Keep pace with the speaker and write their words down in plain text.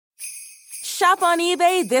Shop on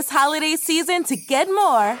eBay this holiday season to get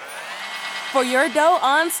more for your dough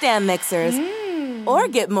on stand mixers, or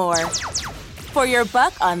get more for your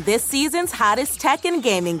buck on this season's hottest tech and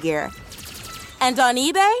gaming gear. And on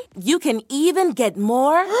eBay, you can even get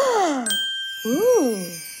more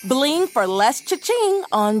bling for less cha-ching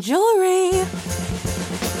on jewelry.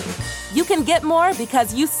 You can get more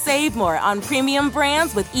because you save more on premium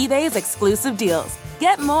brands with eBay's exclusive deals.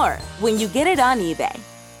 Get more when you get it on eBay.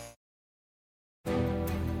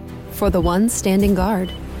 For the ones standing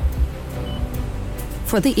guard.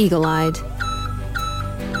 For the eagle-eyed.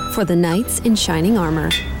 For the knights in shining armor.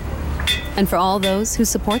 And for all those who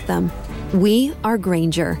support them. We are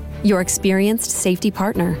Grainger, your experienced safety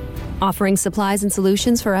partner, offering supplies and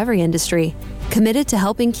solutions for every industry, committed to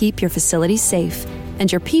helping keep your facilities safe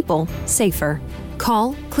and your people safer.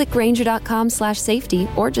 Call, click Grainger.com/safety,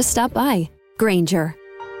 or just stop by. Grainger,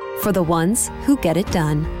 for the ones who get it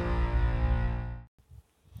done.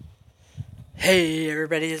 Hey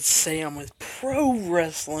everybody, it's Sam with Pro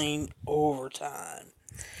Wrestling Overtime.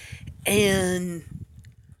 And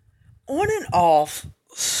on and off,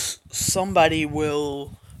 somebody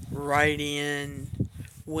will write in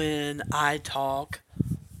when I talk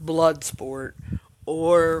Bloodsport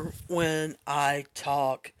or when I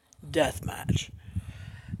talk Deathmatch.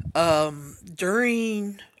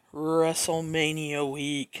 During WrestleMania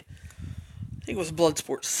week, I think it was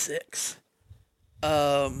Bloodsport 6,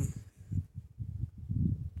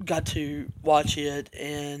 got to watch it,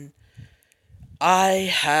 and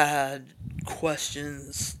I had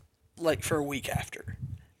questions like for a week after.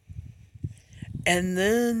 And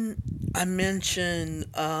then I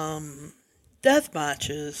mentioned death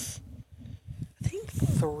matches, I think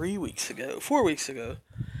 4 weeks ago,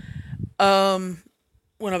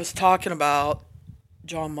 when I was talking about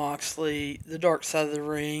Jon Moxley, the Dark Side of the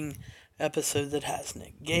Ring episode that has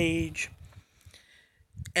Nick Gage.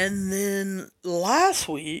 And then last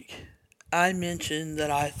week, I mentioned that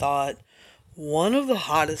I thought one of the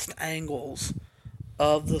hottest angles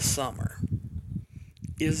of the summer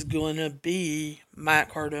is going to be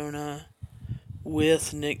Matt Cardona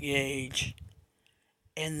with Nick Gage.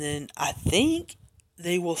 And then I think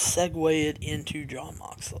they will segue it into Jon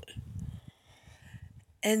Moxley.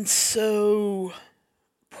 And so,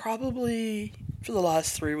 probably for the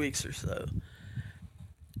last 3 weeks or so,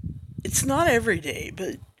 it's not every day,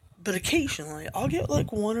 but occasionally, I'll get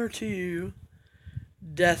like 1 or 2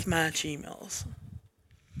 deathmatch emails.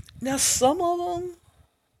 Now, some of them,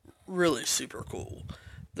 really super cool.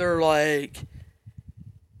 They're like,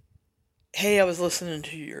 hey, I was listening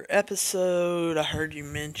to your episode, I heard you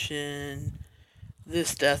mention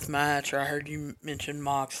this deathmatch, or I heard you mention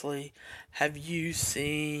Moxley. Have you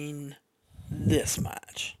seen this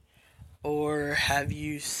match? Or have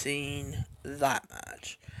you seen that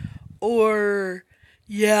match? Or,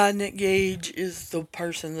 yeah, Nick Gage is the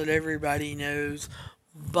person that everybody knows,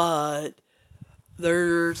 but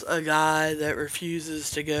there's a guy that refuses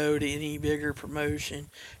to go to any bigger promotion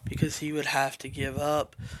because he would have to give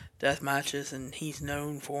up death matches, and he's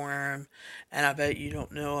known for them, and I bet you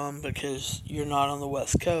don't know him because you're not on the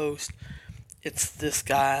West Coast. It's this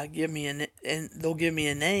guy. And they'll give me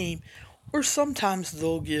a name, or sometimes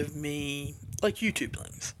they'll give me like YouTube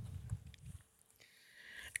links.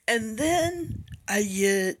 And then I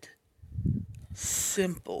get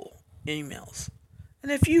simple emails.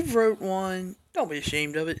 And if you've wrote one, don't be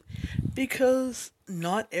ashamed of it, because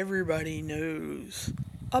not everybody knows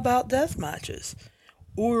about death matches,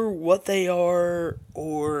 or what they are,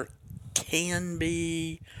 or can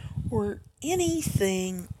be, or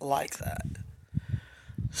anything like that.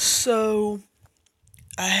 So,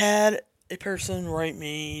 I had a person write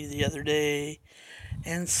me the other day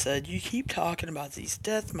and said, you keep talking about these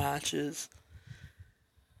death matches,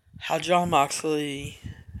 how Jon Moxley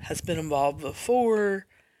has been involved before,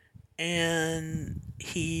 and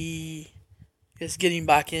he is getting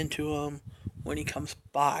back into them when he comes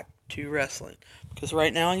back to wrestling. Because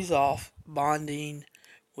right now he's off bonding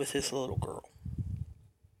with his little girl.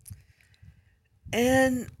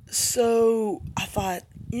 And so I thought,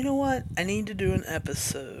 you know what? I need to do an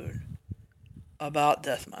episode about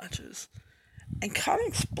death matches and kind of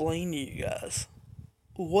explain to you guys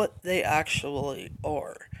what they actually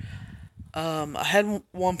are. I had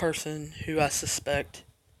one person who I suspect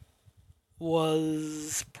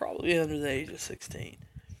was probably under the age of 16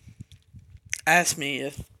 ask me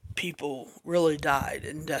if people really died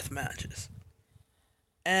in death matches.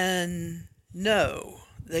 And no,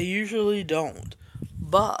 they usually don't.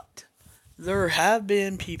 But there have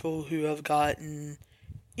been people who have gotten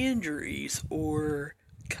injuries or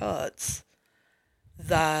cuts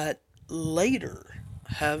that later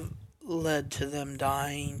have led to them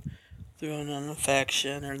dying through an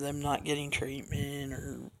infection or them not getting treatment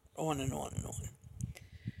or on and on and on.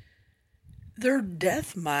 They're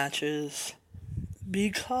death matches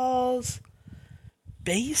because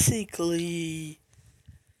basically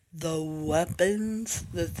the weapons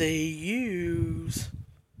that they use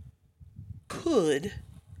could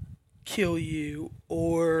kill you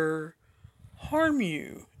or harm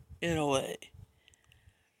you in a way.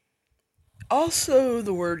 Also,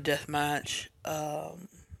 the word deathmatch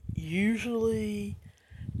usually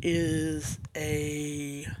is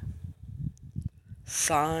a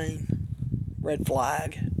sign, red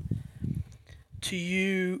flag. To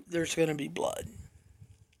you, there's going to be blood.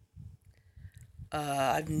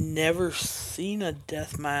 I've never seen a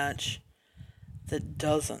death match that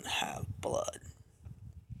doesn't have blood.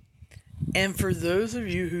 And for those of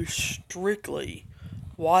you who strictly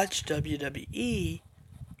watch WWE,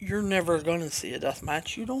 you're never going to see a death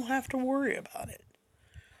match. You don't have to worry about it.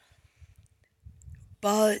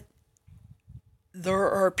 But there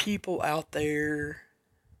are people out there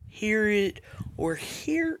hear it or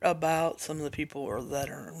hear about some of the people that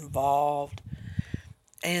are involved,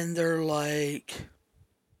 and they're like,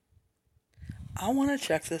 I want to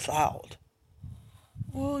check this out.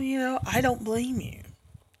 Well, I don't blame you.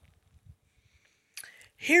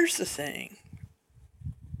 Here's the thing.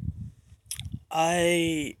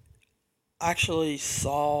 I actually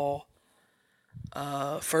saw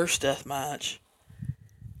first death match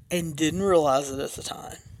and didn't realize it at the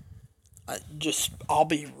time. I'll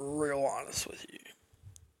be real honest with you.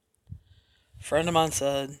 A friend of mine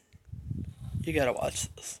said, you gotta watch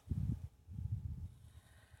this.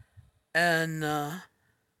 And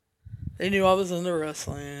they knew I was into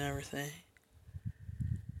wrestling and everything.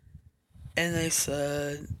 And they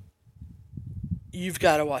said, you've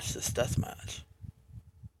got to watch this death match.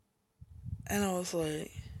 And I was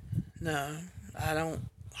like, no, I don't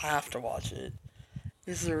have to watch it.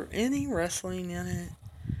 Is there any wrestling in it?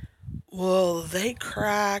 Well, they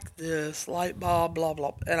cracked this light bulb, blah,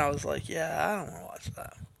 blah. And I was like, yeah, I don't want to watch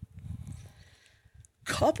that.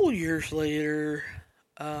 Couple years later,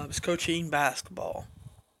 I was coaching basketball.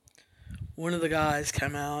 One of the guys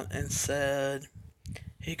came out and said,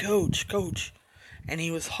 hey, coach. And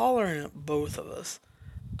he was hollering at both of us.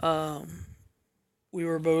 We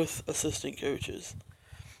were both assistant coaches.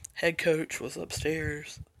 Head coach was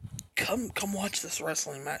upstairs. Come watch this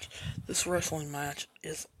wrestling match. This wrestling match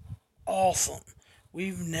is awesome.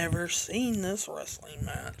 We've never seen this wrestling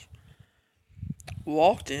match.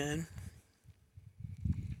 Walked in.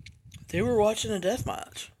 They were watching a death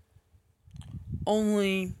match.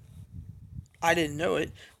 Only I didn't know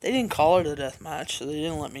it. They didn't call it a death match, so they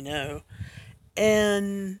didn't let me know.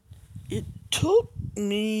 And it took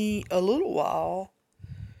me a little while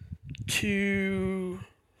to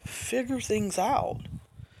figure things out.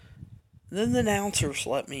 Then the announcers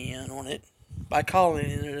let me in on it by calling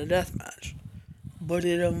it a death match. But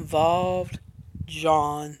it involved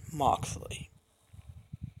Jon Moxley.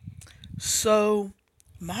 So,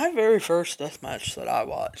 my very first death match that I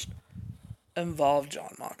watched involved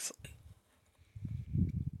Jon Moxley.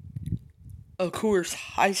 Of course,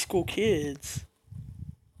 high school kids,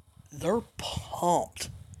 they're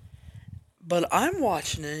pumped. But I'm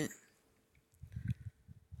watching it,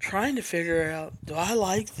 trying to figure out, do I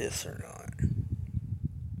like this or not?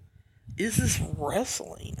 Is this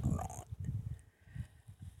wrestling or not?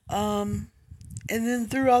 And then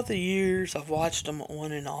throughout the years, I've watched them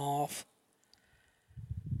on and off.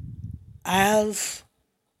 As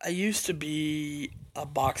I used to be a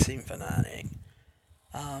boxing fanatic.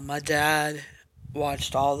 My dad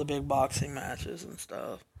watched all the big boxing matches and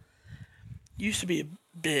stuff. Used to be a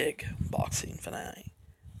big boxing fanatic.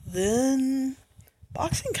 Then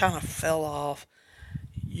boxing kind of fell off.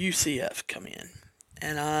 UCF come in.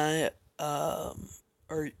 And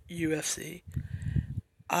or UFC.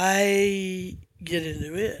 I get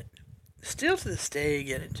into it. Still to this day,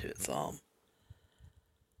 get into it some.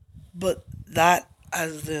 But that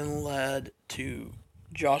has then led to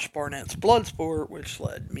Josh Barnett's Bloodsport, which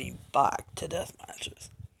led me back to death matches.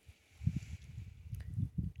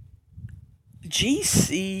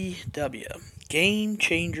 GCW, Game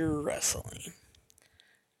Changer Wrestling,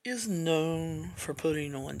 is known for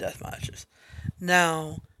putting on death matches.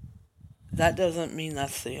 Now, that doesn't mean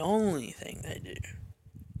that's the only thing they do.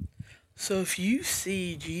 So if you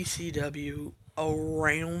see GCW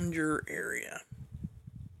around your area,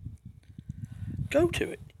 go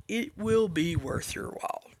to it. It will be worth your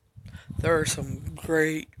while. There are some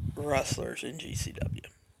great wrestlers in GCW.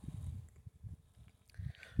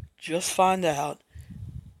 Just find out,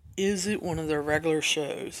 is it one of their regular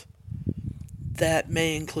shows that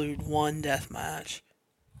may include one death match,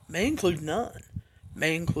 may include none,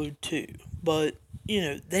 may include two. But,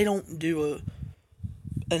 they don't do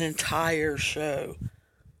an entire show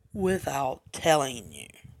without telling you.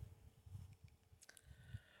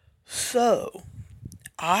 So,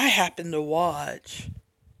 I happened to watch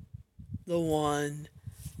the one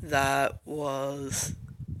that was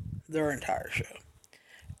their entire show.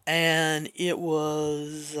 And it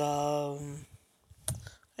was, I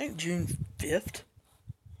think June 5th.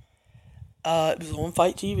 It was on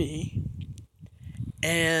Fight TV.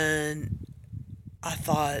 And I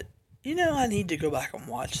thought, I need to go back and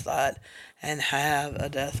watch that and have a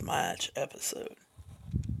deathmatch episode.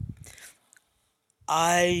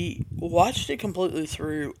 I watched it completely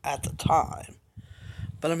through at the time.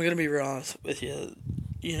 But I'm going to be real honest with you.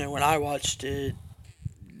 When I watched it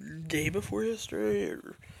day before yesterday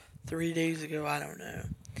or 3 days ago, I don't know.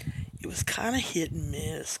 It was kind of hit and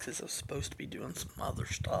miss because I was supposed to be doing some other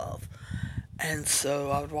stuff. And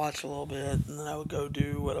so I would watch a little bit and then I would go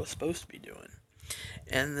do what I was supposed to be doing.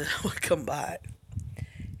 And then I would come back.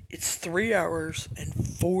 It's 3 hours and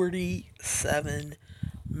 47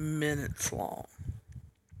 minutes long.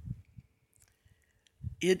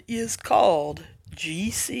 It is called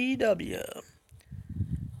GCW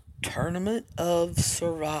Tournament of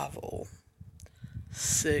Survival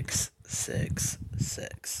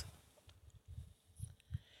 666.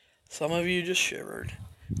 Some of you just shivered.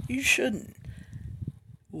 You shouldn't.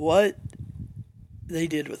 What they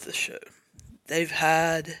did with the show. They've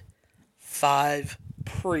had 5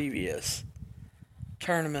 previous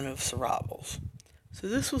Tournament of Survivals. So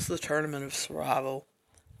this was the Tournament of Survival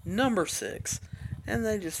number 6. And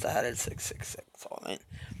they just added 666 on it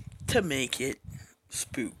to make it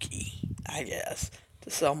spooky, I guess,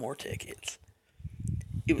 to sell more tickets.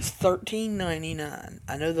 It was $13.99.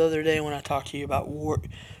 I know the other day when I talked to you about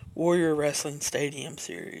Warrior Wrestling Stadium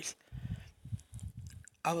Series,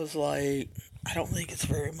 I was like, I don't think it's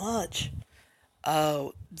very much.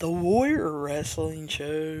 The Warrior Wrestling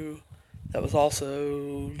show that was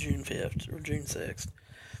also June 5th or June 6th,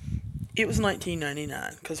 it was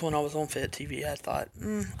 $19.99 because when I was on Fit TV, I thought,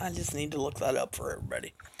 I just need to look that up for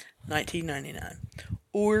everybody. $19.99.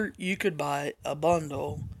 Or you could buy a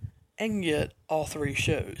bundle and get all 3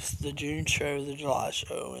 shows. The June show, the July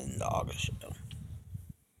show, and the August show.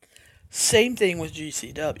 Same thing with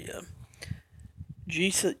GCW.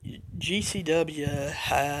 GCW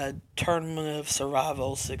had Tournament of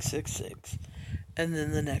Survival 666. And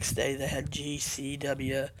then the next day they had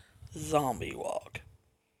GCW Zombie Walk.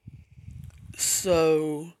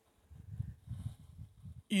 So,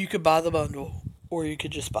 you could buy the bundle, or you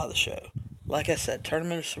could just buy the show. Like I said,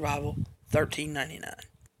 Tournament of Survival, $13.99.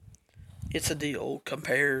 It's a deal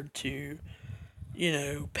compared to,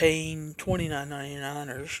 paying $29.99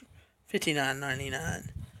 or $59.99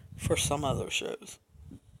 for some other shows.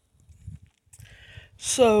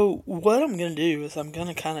 So, what I'm going to do is I'm going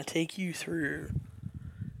to kind of take you through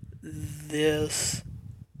this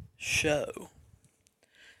show.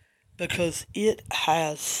 Because it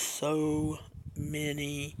has so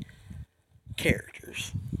many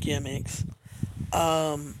characters, gimmicks.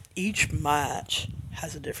 Each match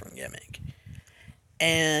has a different gimmick.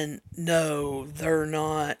 And no, they're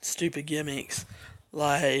not stupid gimmicks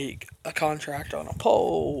like a contract on a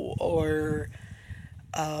pole or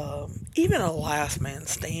even a last man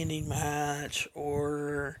standing match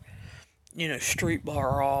or, street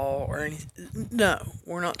brawl or anything. No,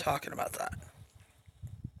 we're not talking about that.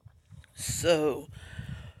 So,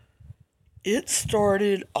 it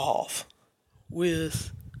started off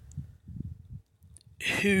with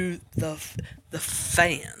who the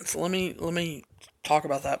fans. Let me talk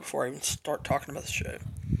about that before I even start talking about the show.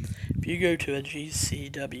 If you go to a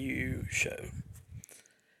GCW show,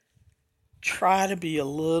 try to be a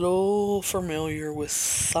little familiar with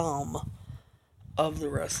some of the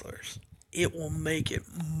wrestlers. It will make it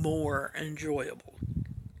more enjoyable.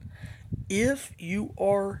 If you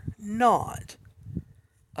are not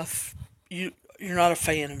you're not a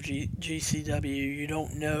fan of GCW, you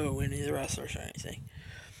don't know any of the wrestlers or anything,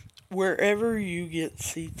 wherever you get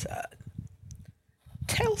seats at,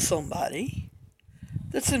 tell somebody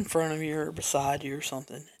that's in front of you or beside you or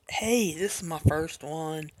something, hey, this is my first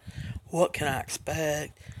one, what can I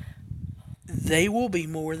expect? They will be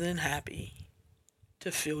more than happy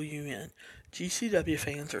to fill you in. GCW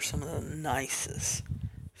fans are some of the nicest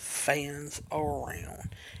fans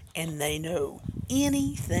around, and they know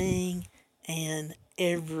anything and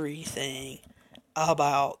everything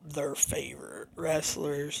about their favorite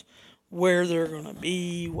wrestlers, where they're going to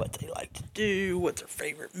be, what they like to do, what their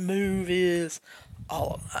favorite move is,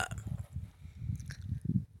 all of that.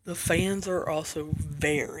 the fans are also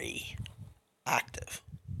very active.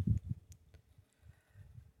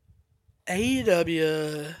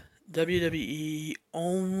 AEW, WWE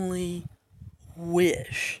only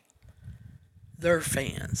wish their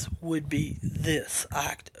fans would be this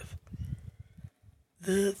active.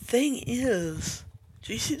 The thing is,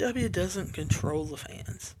 GCW doesn't control the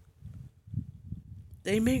fans.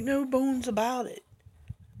 They make no bones about it.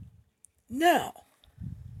 Now,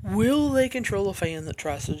 will they control a fan that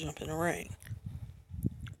tries to jump in a ring?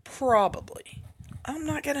 Probably. I'm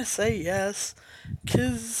not going to say yes,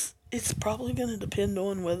 because it's probably going to depend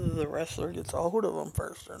on whether the wrestler gets a hold of them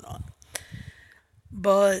first or not.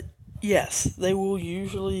 But, yes, they will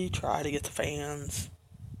usually try to get the fans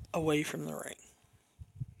away from the ring.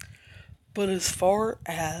 But as far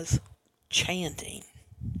as chanting,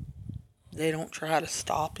 they don't try to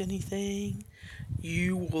stop anything.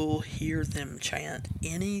 You will hear them chant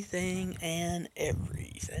anything and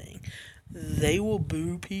everything. They will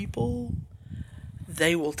boo people.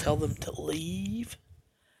 They will tell them to leave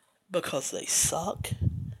because they suck.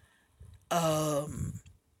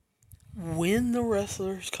 When the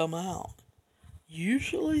wrestlers come out,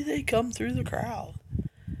 usually they come through the crowd.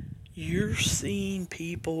 You're seeing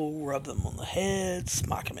people rub them on the head,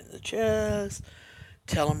 smack them in the chest,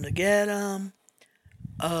 tell them to get them.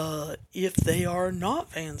 If they are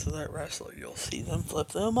not fans of that wrestler, you'll see them flip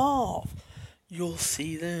them off. You'll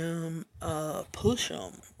see them push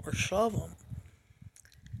them or shove them.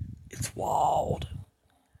 It's wild.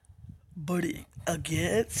 But it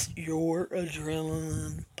gets your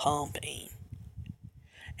adrenaline pumping.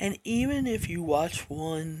 And even if you watch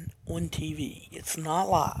one on TV, it's not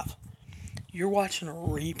live. You're watching a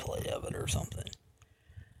replay of it or something.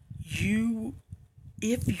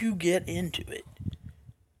 If you get into it,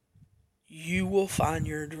 you will find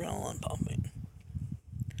your adrenaline pumping.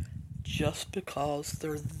 Just because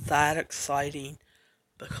they're that exciting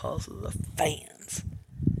because of the fans.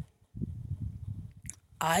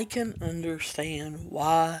 I can understand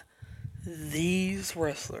why these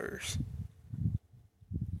wrestlers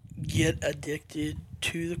get addicted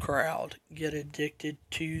to the crowd, get addicted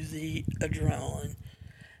to the adrenaline,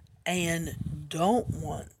 and don't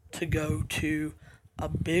want to go to a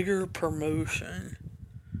bigger promotion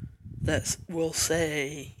that will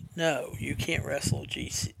say, no, you can't wrestle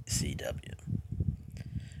GCW.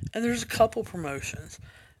 And there's a couple promotions.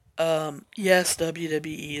 Yes,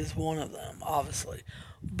 WWE is one of them, obviously.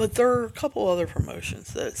 But there are a couple other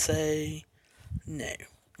promotions that say, no.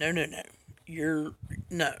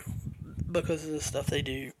 No. Because of the stuff they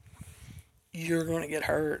do, you're going to get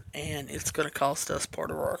hurt, and it's going to cost us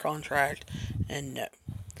part of our contract, and no.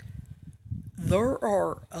 There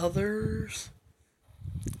are others,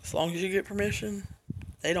 as long as you get permission,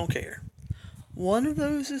 they don't care. One of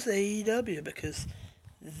those is AEW, because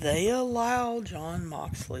they allow Jon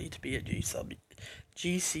Moxley to be at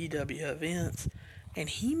GCW events, and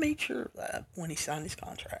he made sure of that when he signed his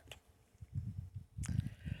contract.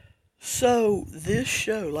 So, this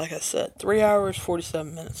show, like I said, 3 hours,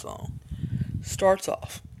 47 minutes long, starts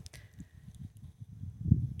off.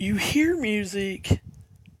 You hear music.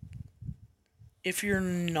 If you're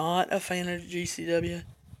not a fan of GCW,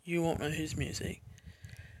 you won't know his music.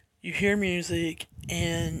 You hear music,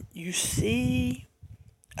 and you see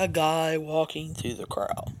a guy walking through the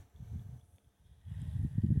crowd.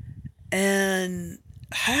 And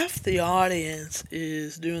half the audience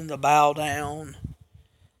is doing the bow down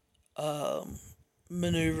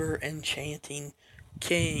maneuver and chanting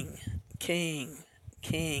King, King,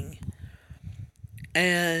 King.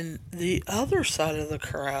 And the other side of the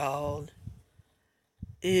crowd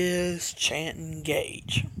is chanting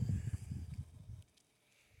Gage.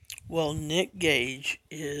 Well, Nick Gage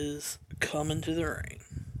is coming to the ring.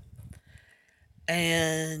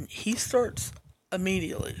 And he starts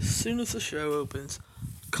immediately, as soon as the show opens,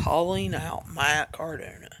 calling out Matt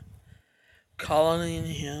Cardona. Calling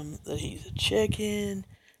him that he's a chicken.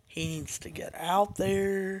 He needs to get out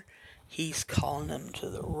there. He's calling him to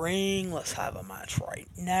the ring. Let's have a match right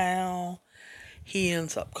now. He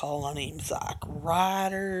ends up calling him Zack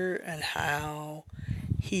Ryder and how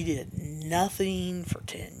he did nothing for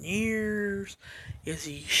 10 years. Is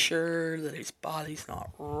he sure that his body's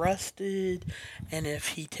not rusted? And if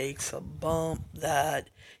he takes a bump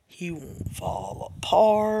that he won't fall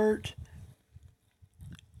apart?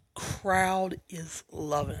 Crowd is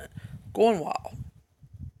loving it. Going wild.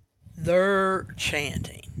 They're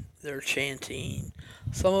chanting.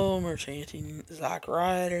 Some of them are chanting Zack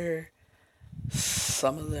Ryder.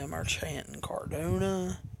 Some of them are chanting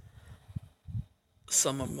Cardona.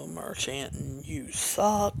 Some of them are chanting You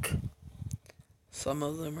Suck. Some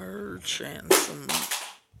of them are chanting some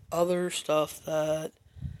other stuff that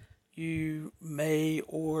you may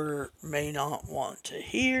or may not want to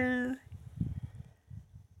hear.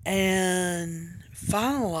 And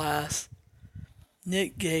finalize,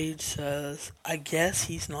 Nick Gage says, I guess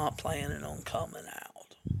he's not planning on coming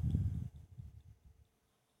out.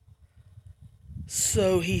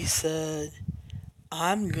 So he said,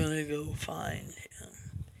 I'm gonna go find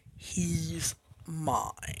him. He's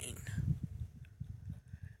mine.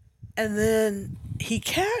 And then he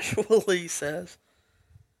casually says,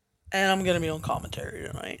 and I'm gonna be on commentary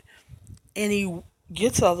tonight. And he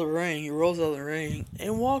gets out of the ring, he rolls out of the ring,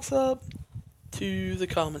 and walks up to the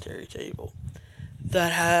commentary table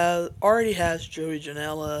that already has Joey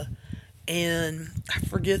Janela, and I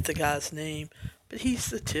forget the guy's name, but he's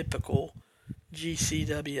the typical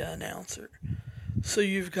GCW announcer. So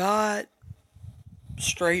you've got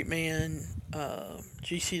straight man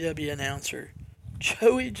GCW announcer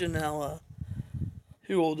Joey Janela,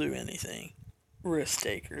 who will do anything, risk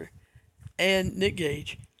taker, and Nick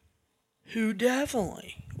Gage, who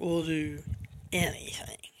definitely will do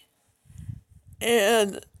anything.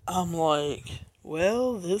 And I'm like,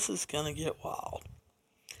 well, this is gonna get wild.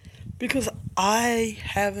 Because I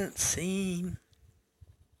haven't seen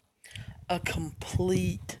a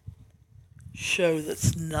complete show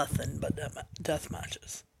that's nothing but death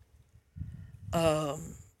matches.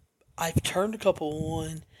 I've turned a couple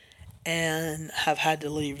on and have had to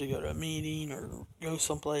leave to go to a meeting or go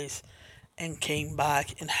someplace and came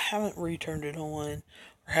back and haven't returned it on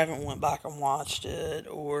or haven't went back and watched it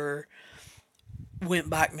or went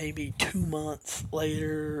back maybe 2 months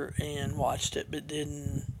later and watched it but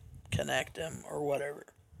didn't connect them or whatever.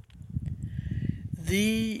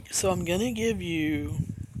 So I'm gonna give you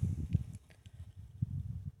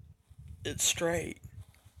it straight.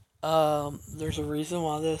 There's a reason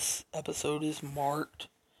why this episode is marked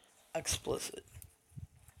explicit.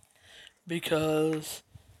 Because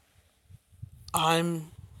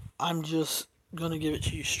I'm just gonna give it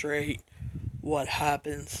to you straight what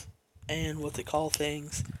happens and what they call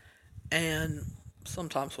things and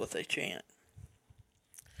sometimes what they chant.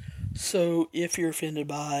 So if you're offended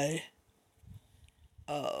by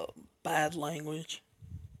bad language,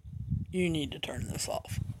 you need to turn this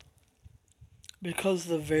off. Because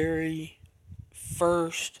the very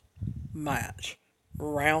first match,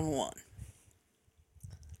 round 1,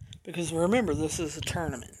 because remember, this is a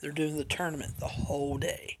tournament. They're doing the tournament the whole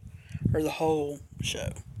day, or the whole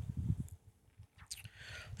show.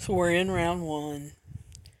 So we're in round 1,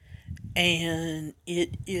 and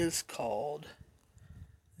it is called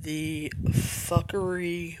the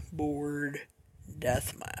Fuckery Board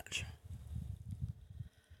Death Match.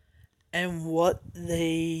 And what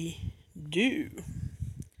they do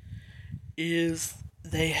is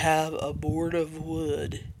they have a board of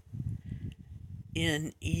wood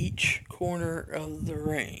in each corner of the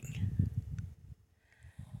ring,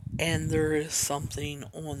 and there is something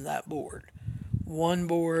on that board. One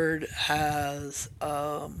board has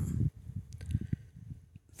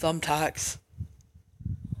thumbtacks.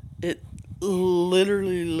 It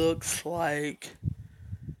literally looks like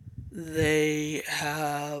they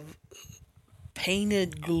have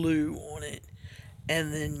painted glue on it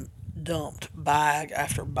and then dumped bag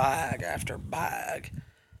after bag after bag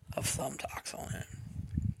of thumbtacks on it.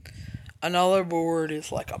 Another board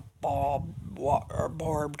is like a barbed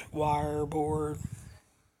wire board.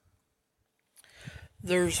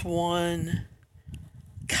 There's one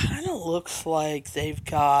kind of looks like they've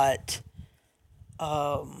got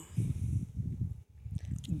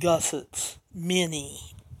gussets, mini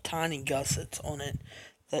tiny gussets on it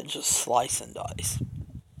that just slice and dice.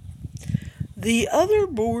 The other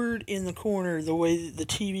board in the corner, the way that the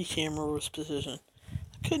TV camera was positioned,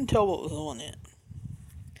 I couldn't tell what was on it.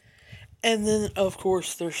 And then, of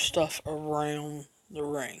course, there's stuff around the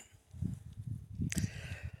ring.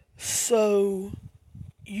 So,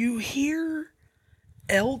 you hear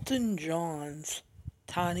Elton John's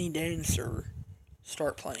Tiny Dancer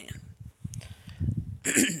start playing.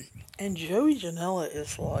 And Joey Janela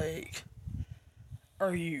is like,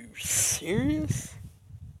 are you serious?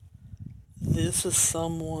 This is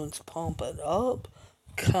someone's Pump It Up?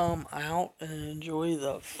 Come out and enjoy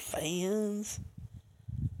the fans?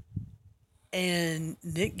 And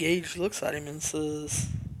Nick Gage looks at him and says,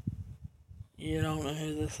 you don't know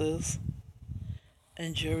who this is?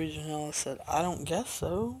 And Joey Janela said, I don't guess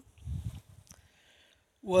so.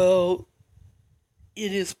 Well,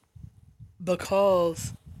 it is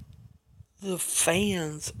because the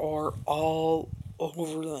fans are all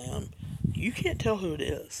over them. You can't tell who it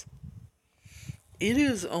is. It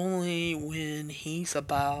is only when he's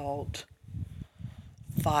about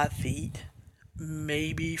 5 feet,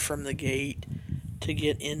 maybe from the gate to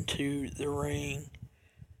get into the ring,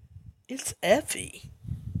 it's Effie.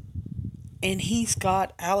 And he's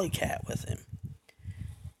got Alley Cat with him.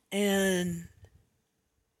 And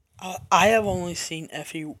I have only seen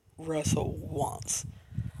Effie wrestle once.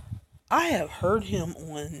 I have heard him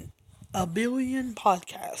on a billion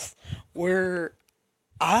podcasts where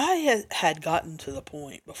I had gotten to the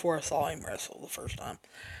point before I saw him wrestle the first time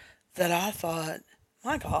that I thought,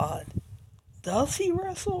 my God, does he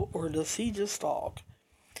wrestle or does he just talk?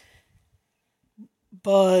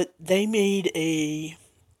 But they made a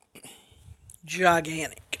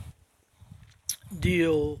gigantic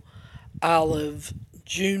deal out of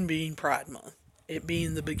June being Pride Month, it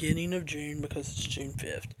being the beginning of June because it's June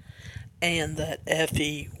 5th, and that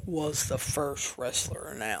Effie was the first wrestler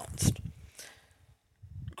announced.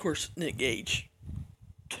 Of course, Nick Gage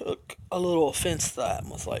took a little offense to that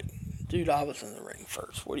and was like, dude, I was in the ring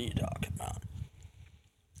first. What are you talking about?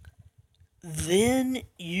 Then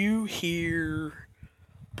you hear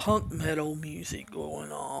punk metal music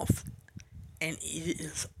going off, and it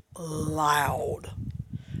is loud.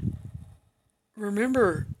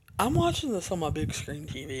 Remember, I'm watching this on my big screen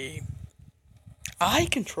TV. I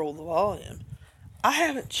control the volume. I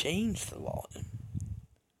haven't changed the volume.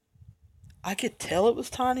 I could tell it was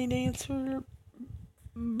Tiny Dancer,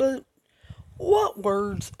 but what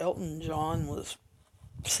words Elton John was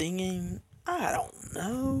singing, I don't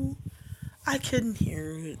know. I couldn't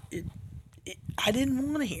hear it. I didn't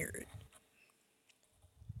want to hear it.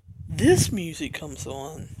 This music comes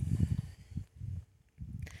on,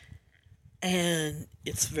 and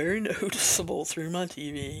it's very noticeable through my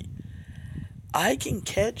TV. I can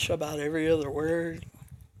catch about every other word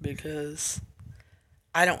because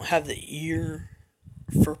I don't have the ear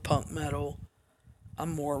for punk metal.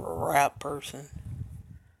 I'm more of a rap person.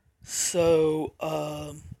 So,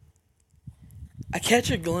 I catch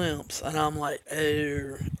a glimpse and I'm like,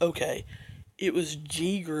 oh, okay. It was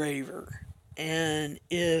G Graver. And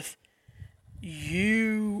if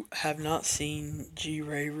you have not seen G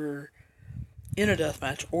Graver in a death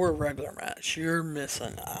match or a regular match, you're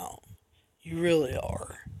missing out. You really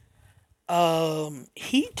are.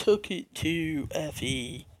 He took it to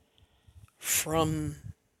Effie from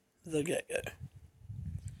the get-go.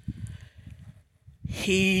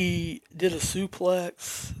 He did a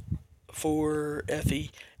suplex for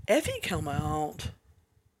Effie. Effie come out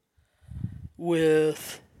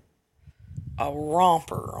with a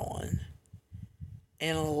romper on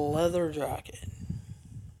and a leather jacket.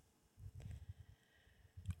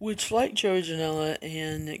 Which, like Joey Janela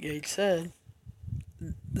and Nick Gage said,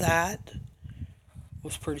 that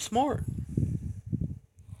was pretty smart.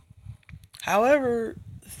 However,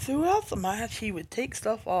 throughout the match, he would take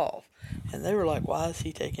stuff off. And they were like, why is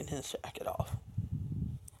he taking his jacket off?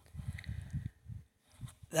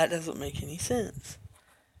 That doesn't make any sense.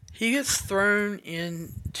 He gets thrown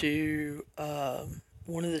into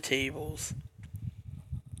one of the tables.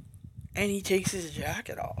 And he takes his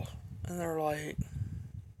jacket off. And they're like,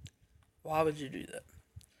 why would you do that?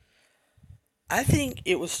 I think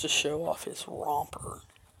it was to show off his romper.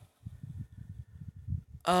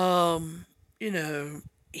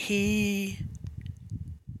 He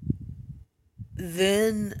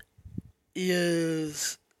then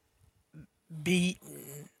is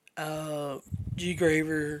beaten. G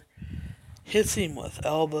Graver hits him with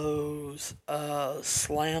elbows,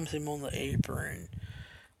 slams him on the apron,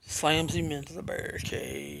 slams him into the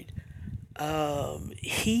barricade.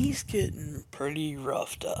 He's getting pretty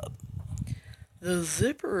roughed up. The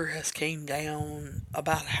zipper has came down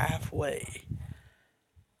about halfway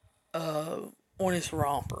on his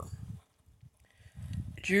romper.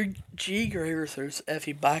 G Graver throws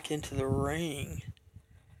Effie back into the ring,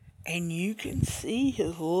 and you can see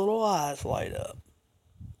his little eyes light up.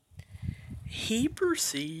 He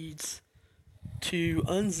proceeds to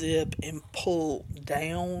unzip and pull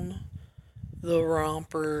down the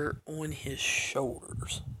romper on his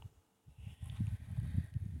shoulders.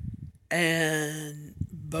 And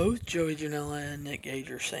both Joey Janela and Nick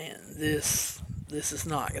Gage are saying this is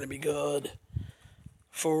not going to be good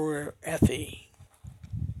for Effie.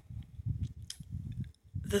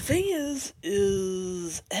 The thing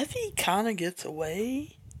is Effie kind of gets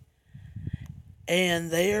away,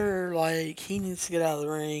 and they're like, he needs to get out of the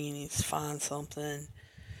ring, he needs to find something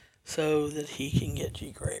so that he can get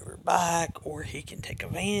G Graver back, or he can take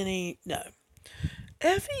advantage. No.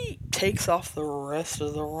 Effie takes off the rest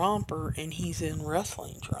of the romper, and he's in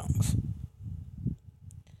wrestling trunks.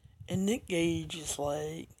 And Nick Gage is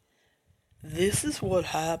like, this is what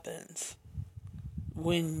happens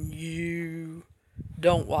when you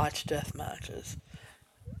don't watch death matches.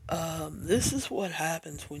 This is what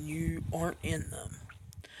happens when you aren't in them.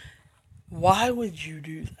 Why would you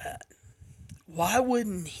do that? Why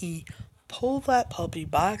wouldn't he pull that puppy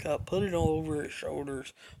back up, put it all over his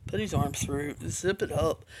shoulders, put his arms through, zip it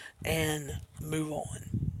up, and move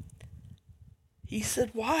on? He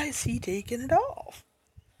said, why is he taking it off?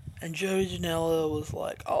 And Joey Janela was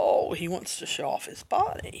like, oh, he wants to show off his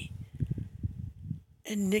body.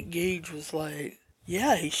 And Nick Gage was like,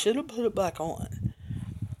 yeah, he should have put it back on.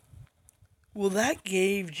 Well, that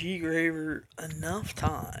gave G. Graver enough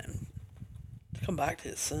time to come back to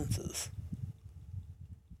his senses.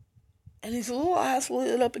 And his little eyes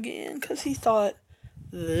lit up again because he thought,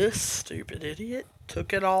 this stupid idiot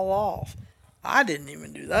took it all off. I didn't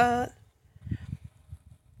even do that.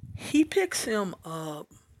 He picks him up,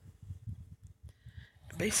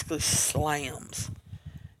 basically slams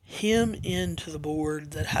him into the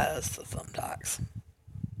board that has the thumbtacks.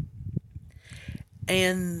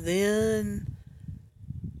 And then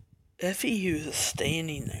Effie, who is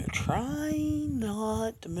standing there trying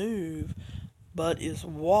not to move, but is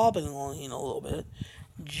wobbling a little bit,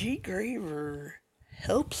 G. Graver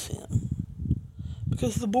helps him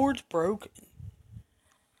because the board's broken.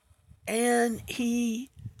 And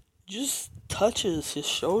he just touches his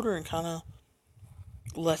shoulder and kind of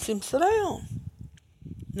lets him sit down.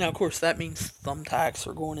 Now, of course, that means thumbtacks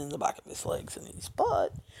are going in the back of his legs and his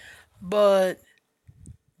butt, but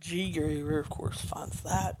G. Graver, of course, finds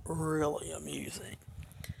that really amusing.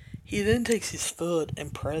 He then takes his foot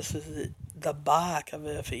and presses the back of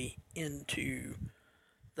Effie into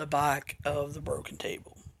the back of the broken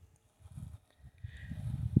table.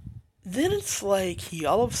 Then it's like he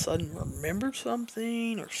all of a sudden remembers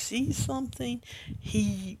something or sees something.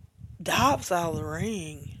 He dives out of the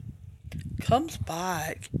ring, comes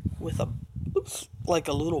back with looks like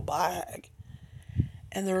a little bag.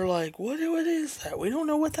 And they're like, what is that? We don't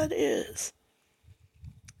know what that is.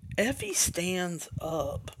 Effie stands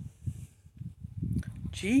up.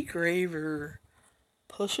 G. Graver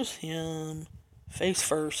pushes him face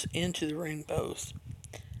first into the ring post,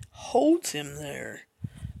 holds him there,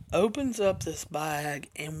 opens up this bag,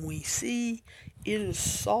 and we see it is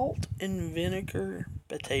salt and vinegar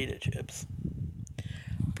potato chips.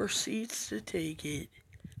 Proceeds to take it,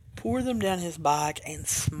 pour them down his back, and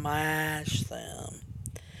smash them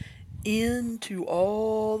into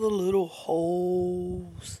all the little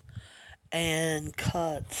holes and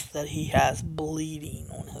cuts that he has bleeding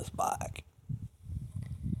on his back.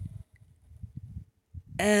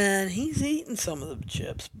 And he's eating some of the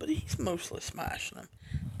chips, but he's mostly smashing them.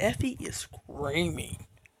 Effie is screaming.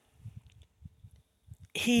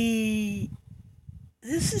 This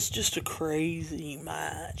is just a crazy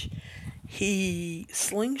match. He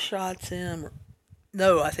slingshots him.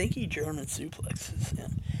 No, I think he German suplexes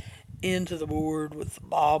him into the board with the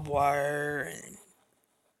barbed wire and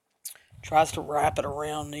tries to wrap it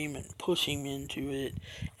around him and push him into it,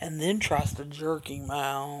 and then tries to jerk him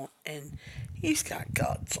out, and he's got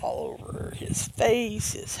guts all over his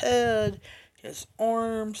face, his head, his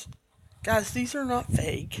arms. Guys, these are not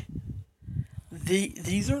fake.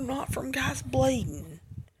 These are not from guys blading.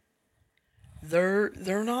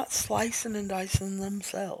 They're not slicing and dicing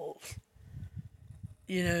themselves.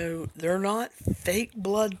 You know, they're not fake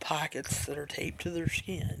blood packets that are taped to their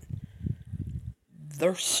skin.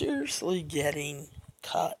 They're seriously getting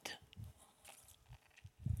cut.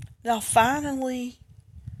 Now, finally,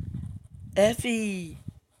 Effie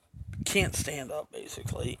can't stand up,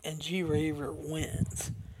 basically, and G. Raver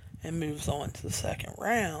wins and moves on to the second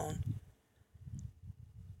round.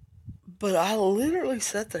 But I literally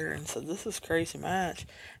sat there and said, this is a crazy match.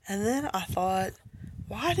 And then I thought,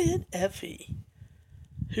 why did Effie,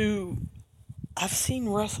 who I've seen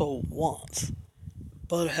wrestle once,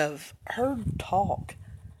 but have heard talk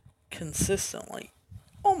consistently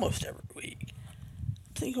almost every week,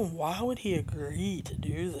 I'm thinking, why would he agree to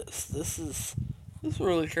do this? This is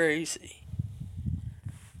really crazy.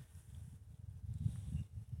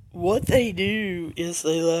 What they do is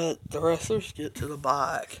they let the wrestlers get to the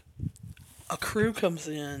back. A crew comes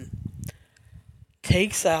in,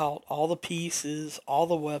 takes out all the pieces, all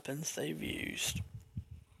the weapons they've used.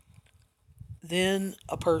 Then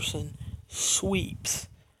a person sweeps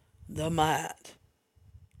the mat,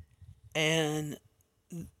 and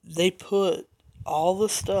they put all the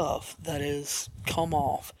stuff that has come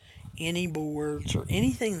off, any boards or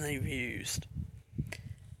anything they've used,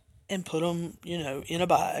 and put them, in a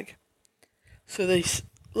bag. So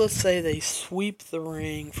let's say they sweep the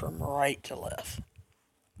ring from right to left.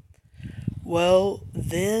 Well,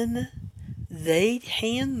 then they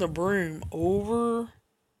hand the broom over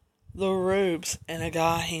the ropes, and a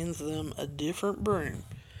guy hands them a different broom.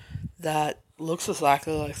 that looks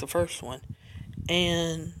exactly like the first one.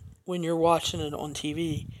 And when you're watching it on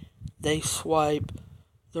TV, they swipe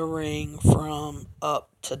the ring from up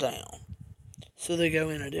to down. So they go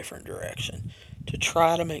in a different direction to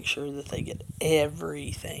try to make sure that they get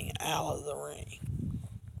everything out of the ring.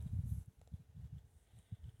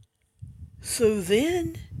 So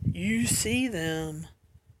then you see them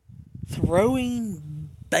throwing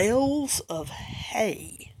bales of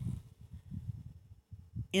hay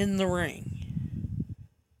in the ring.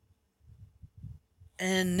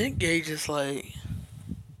 And Nick Gage is like,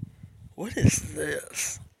 what is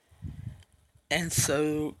this? And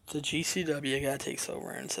so the GCW guy takes over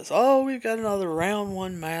and says, oh, we've got another round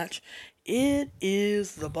one match. It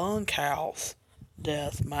is the bunkhouse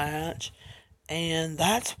death match. And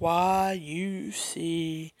that's why you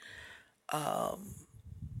see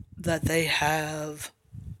that they have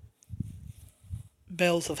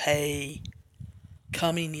bales of hay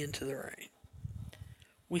coming into the ring.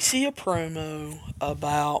 We see a promo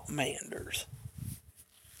about Manders.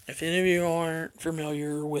 If any of you aren't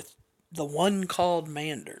familiar with the one called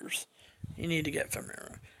Manders, you need to get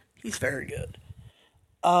familiar. He's very good.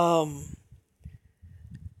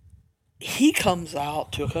 He comes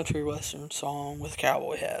out to a country western song with a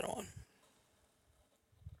cowboy hat on.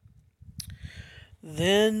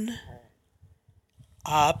 Then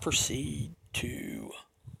I proceed to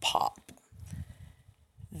pop.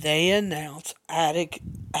 They announce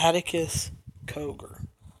Atticus Cogar.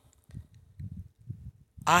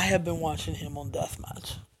 I have been watching him on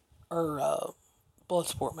deathmatch or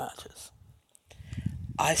Bloodsport matches.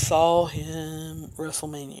 I saw him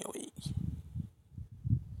WrestleMania week.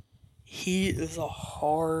 He is a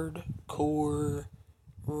hardcore,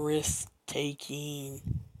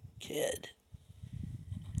 risk-taking kid.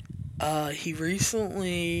 He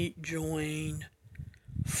recently joined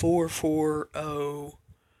 440,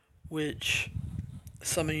 which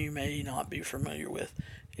some of you may not be familiar with.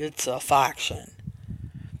 It's a faction.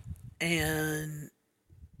 And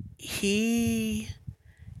he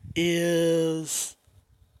is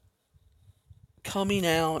coming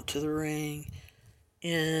out to the ring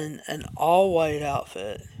in an all-white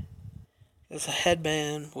outfit. It's a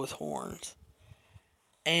headband with horns.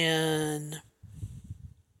 And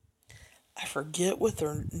I forget what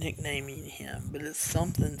they're nicknaming him, but it's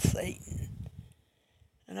something Satan.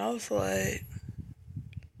 And I was like,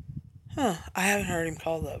 I haven't heard him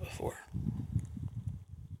call that before.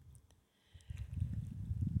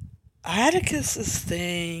 Atticus's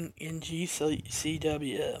thing in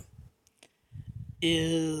GCW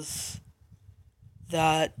is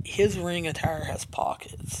that his ring attire has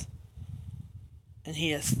pockets. And he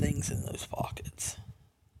has things in those pockets.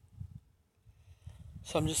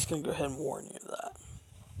 So I'm just going to go ahead and warn you of that.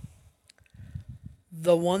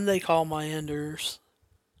 The one they call Manders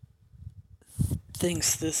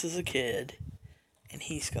thinks this is a kid, and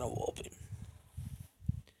he's going to whoop him.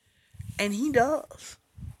 And he does.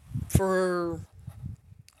 For,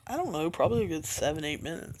 I don't know, probably a good 7-8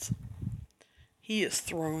 minutes. He is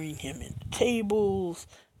throwing him into tables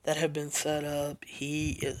that have been set up.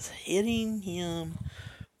 He is hitting him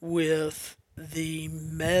with the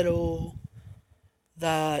metal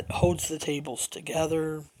that holds the tables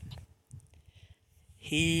together.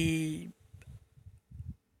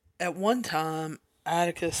 At one time,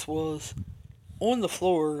 Atticus was on the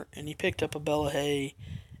floor and he picked up a bale of hay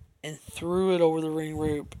and threw it over the ring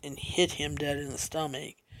rope and hit him dead in the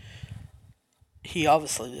stomach. He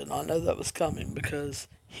obviously did not know that was coming because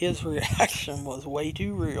his reaction was way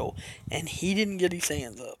too real and he didn't get his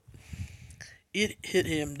hands up. It hit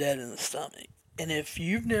him dead in the stomach. And if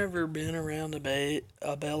you've never been around a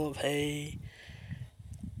bale of hay,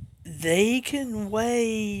 they can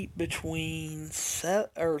weigh between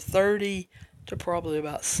 30 to probably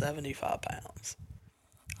about 75 pounds.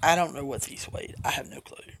 I don't know what these weighed. I have no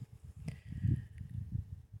clue.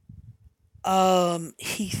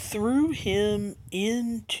 He threw him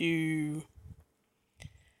into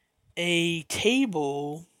a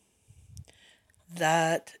table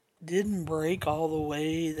that didn't break all the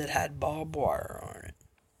way, that had barbed wire on it.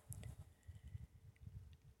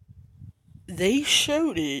 They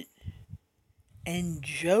showed it, and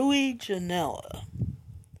Joey Janela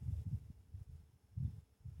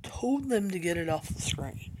told them to get it off the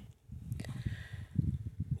screen.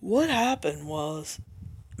 What happened was,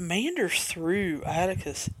 Manders threw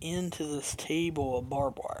Atticus into this table of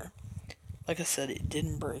barbed wire. Like I said, it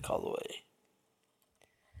didn't break all the way.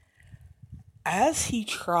 As he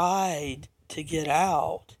tried to get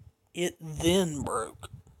out, it then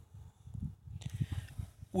broke,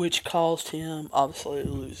 which caused him, obviously, to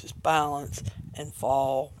lose his balance and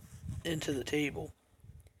fall into the table.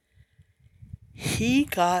 He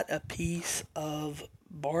got a piece of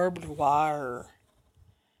barbed wire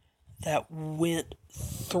that went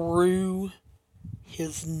through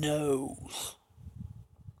his nose.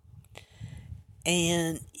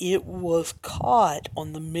 And it was caught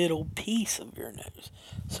on the middle piece of your nose.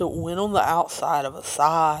 So it went on the outside of a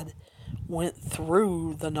side, went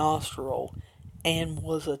through the nostril, and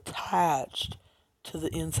was attached to the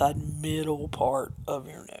inside middle part of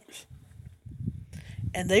your nose.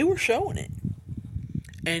 And they were showing it.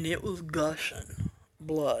 And it was gushing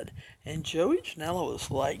blood. And Joey Janela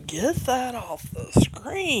was like, get that off the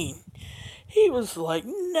screen. He was like,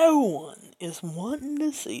 no one is wanting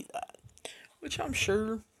to see that. Which I'm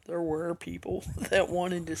sure there were people that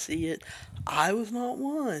wanted to see it. I was not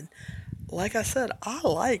one. Like I said, I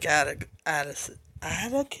like Atticus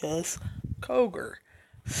Cogar.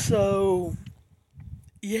 So,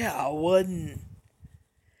 yeah, I wasn't.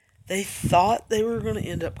 They thought they were going to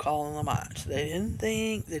end up calling the match. They didn't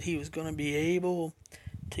think that he was going to be able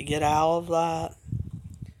to get out of that.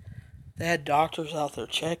 They had doctors out there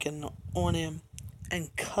checking on him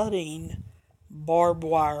and cutting barbed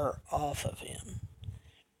wire off of him.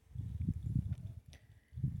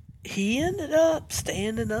 He ended up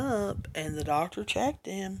standing up, and the doctor checked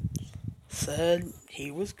him, said he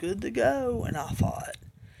was good to go, and I thought,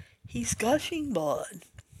 he's gushing blood.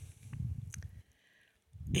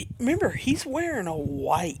 Remember, he's wearing a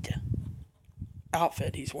white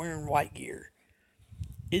outfit. He's wearing white gear.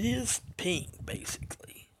 It is pink,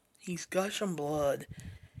 basically. He's gushing blood,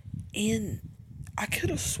 and I could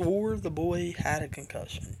have swore the boy had a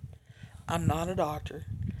concussion. I'm not a doctor.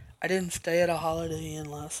 I didn't stay at a Holiday Inn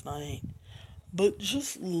last night. But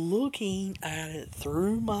just looking at it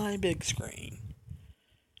through my big screen,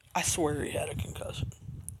 I swear he had a concussion.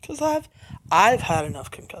 Because I've had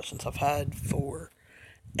enough concussions. I've had 4.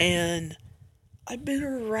 And I've been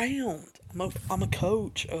around. I'm a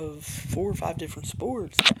coach of 4 or 5 different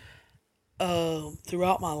sports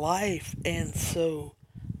throughout my life. And so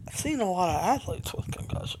I've seen a lot of athletes with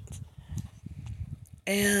concussions.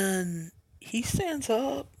 And he stands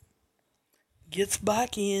up, gets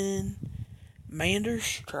back in.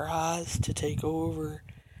 Manders tries to take over,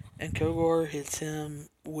 and Cogar hits him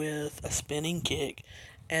with a spinning kick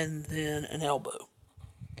and then an elbow.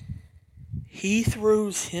 He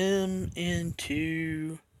throws him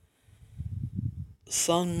into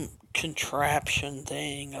some contraption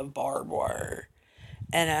thing of barbed wire.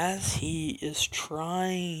 And as he is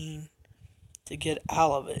trying to get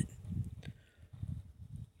out of it,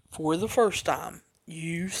 for the first time,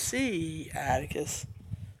 you see Atticus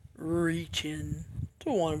reach in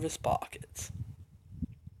to one of his pockets.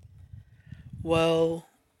 Well,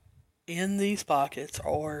 in these pockets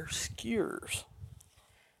are skewers.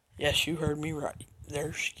 Yes, you heard me right.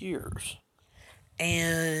 They're skewers.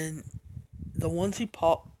 And the ones he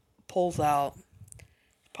pulls out,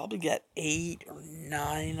 probably got 8 or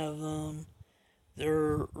 9 of them.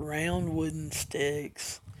 They're round wooden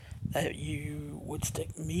sticks that you would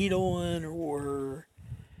stick meat on, or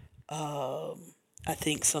I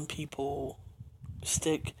think some people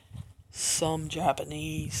stick some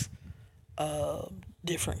Japanese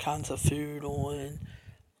different kinds of food on.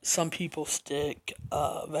 Some people stick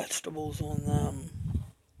vegetables on them.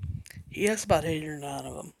 He has about 8 or 9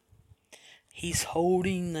 of them. He's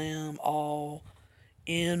holding them all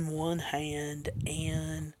in one hand,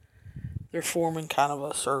 and they're forming kind of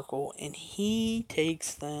a circle, and he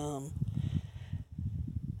takes them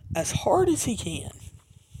as hard as he can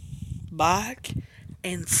back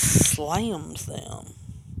and slams them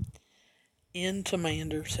into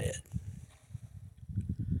Mander's head.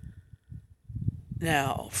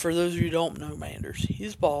 Now, for those of you who don't know Manders,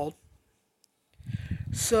 he's bald.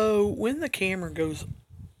 So when the camera goes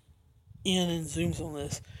in and zooms on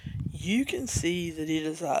this, you can see that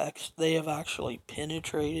they have actually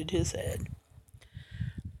penetrated his head.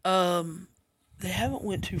 They haven't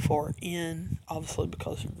went too far in, obviously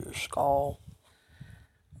because of your skull.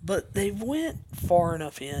 But they've went far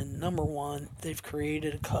enough in. Number one, they've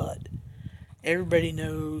created a cut. Everybody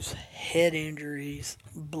knows head injuries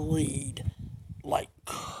bleed like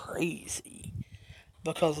crazy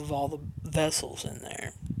because of all the vessels in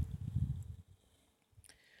there.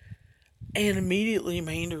 And immediately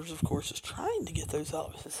Manders, of course, is trying to get those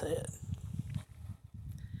out of his head.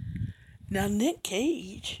 Now Nick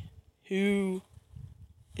Cage, who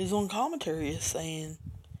is on commentary, is saying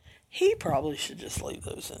he probably should just leave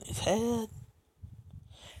those in his head.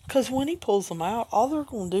 Because when he pulls them out, all they're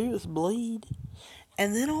going to do is bleed.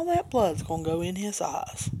 And then all that blood's going to go in his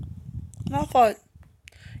eyes. And I thought,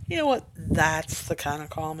 you know what? That's the kind of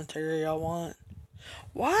commentary I want.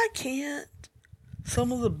 Why can't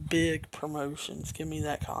some of the big promotions give me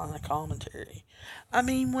that kind of commentary. I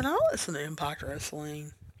mean, when I listen to Impact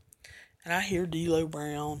Wrestling and I hear D'Lo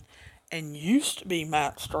Brown and used to be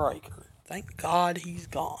Matt Stryker, thank God he's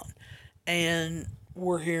gone, and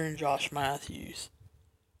we're hearing Josh Matthews,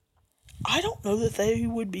 I don't know that they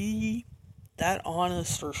would be that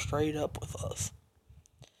honest or straight up with us.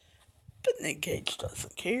 But Nick Gage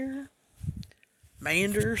doesn't care.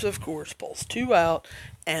 Manders, of course, pulls 2 out,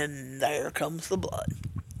 and there comes the blood,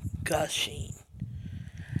 gushing.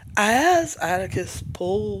 As Atticus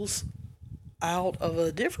pulls out of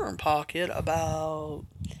a different pocket about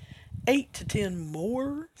 8 to 10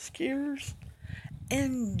 more skewers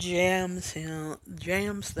and jams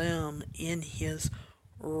them in his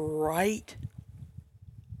right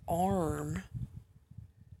arm,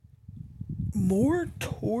 more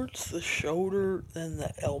towards the shoulder than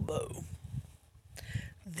the elbow.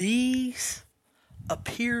 These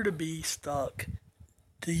appear to be stuck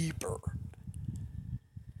deeper.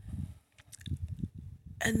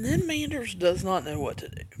 And then Manders does not know what to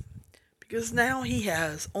do, because now he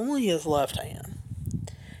has only his left hand.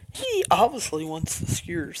 He obviously wants the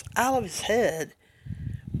skewers out of his head,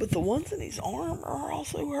 but the ones in his arm are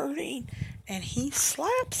also hurting, and he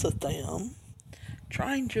slaps at them,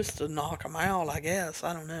 trying just to knock them out, I guess,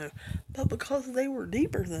 I don't know. But because they were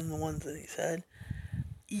deeper than the ones in his head,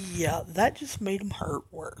 yeah, that just made him hurt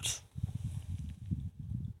worse.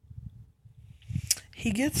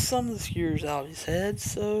 He gets some of the skewers out of his head,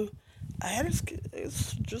 so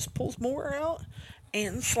Atticus just pulls more out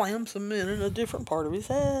and slams them in a different part of his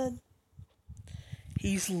head.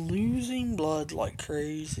 He's losing blood like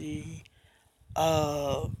crazy.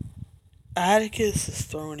 Atticus is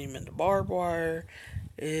throwing him into barbed wire,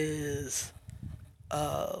 is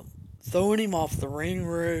throwing him off the ring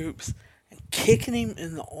ropes, and kicking him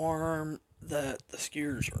in the arm that the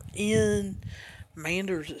skewers are in.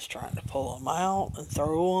 Manders is trying to pull him out and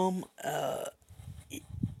throw him.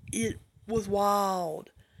 It was wild.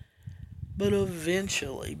 But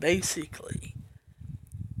eventually, basically,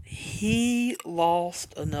 he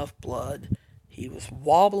lost enough blood. He was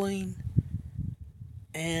wobbling,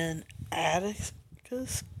 and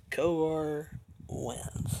Atticus Cogar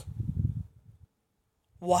wins,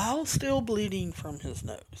 while still bleeding from his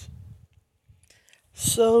nose.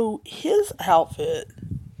 So his outfit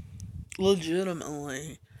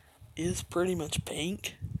legitimately is pretty much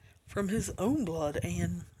pink from his own blood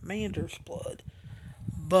and Manders' blood.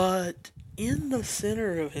 But in the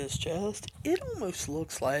center of his chest, it almost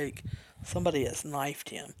looks like somebody has knifed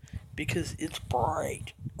him, because it's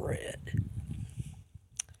bright red.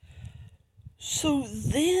 So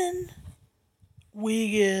then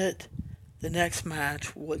we get the next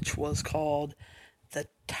match, which was called the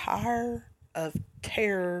Tower of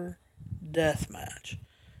Terror Death Match.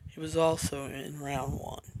 It was also in round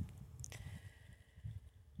 1.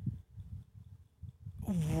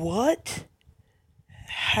 What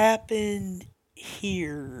happened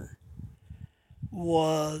here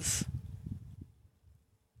was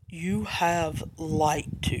you have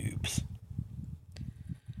light tubes,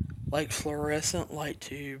 like fluorescent light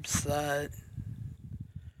tubes, that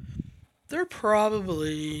they're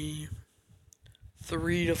probably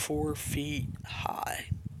 3 to 4 feet high.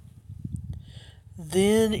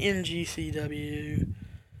 Then in GCW,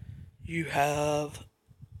 you have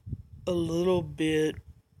a little bit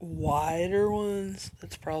wider ones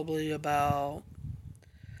that's probably about,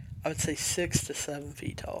 I would say, 6 to 7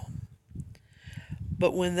 feet tall.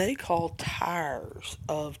 But when they call Towers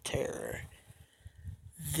of Terror,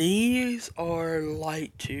 these are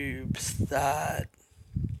light tubes that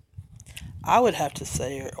I would have to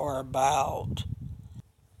say are about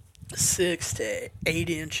 6 to 8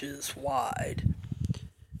 inches wide.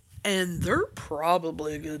 And they're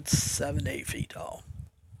probably a good 7 to 8 feet tall.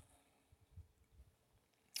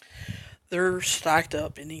 They're stacked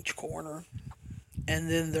up in each corner. And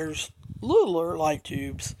then there's littler light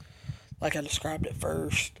tubes, like I described at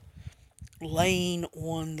first, laying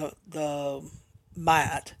on the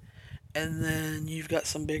mat. And then you've got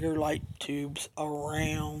some bigger light tubes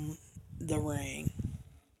around the ring.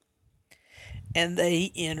 And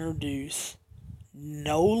they introduce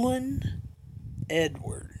Nolan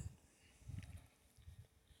Edward.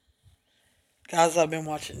 Guys, I've been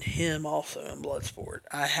watching him also in Bloodsport.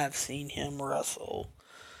 I have seen him wrestle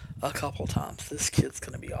a couple times. This kid's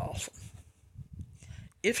going to be awesome.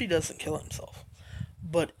 If he doesn't kill himself.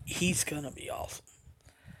 But he's going to be awesome.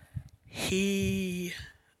 He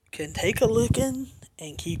can take a licking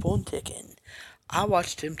and keep on ticking. I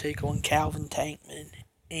watched him take on Calvin Tankman.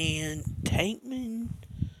 And Tankman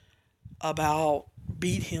about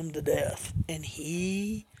beat him to death. And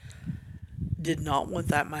he did not want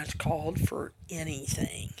that match called for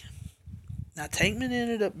anything. Now, Tankman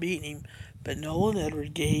ended up beating him, but Nolan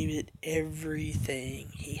Edwards gave it everything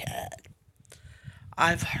he had.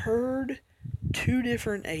 I've heard 2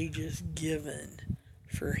 different ages given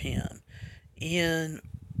for him. In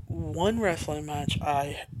one wrestling match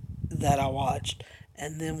that I watched,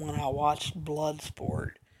 and then when I watched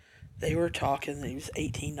Bloodsport, they were talking that he was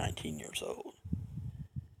 18, 19 years old.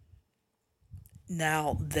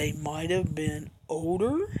 Now, they might have been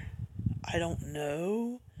older. I don't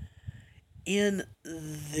know. In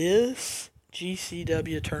this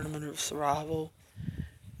GCW Tournament of Survival,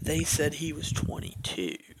 they said he was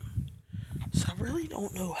 22. So I really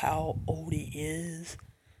don't know how old he is.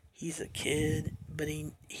 He's a kid, but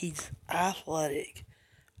he's athletic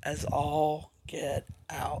as all get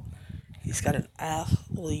out. He's got an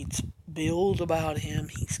athlete's build about him.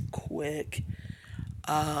 He's quick.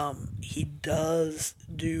 He does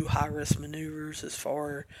do high-risk maneuvers as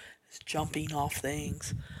far as jumping off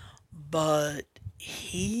things, but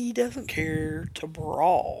he doesn't care to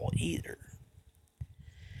brawl either.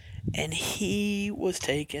 And he was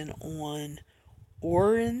taken on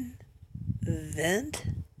Oren Vent.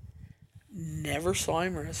 Never saw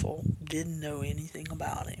him wrestle. Didn't know anything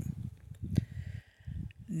about him.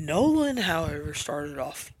 Nolan, however,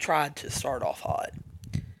 tried to start off hot.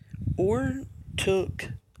 Oren took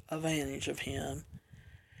advantage of him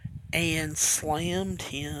and slammed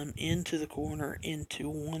him into the corner into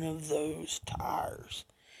one of those tires.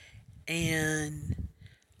 And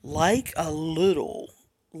like a little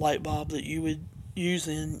light bulb that you would use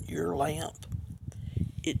in your lamp,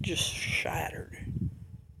 it just shattered.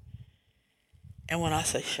 And when I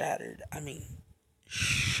say shattered, I mean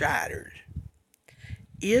shattered.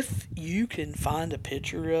 If you can find a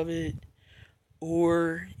picture of it,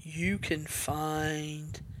 or you can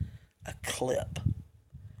find a clip,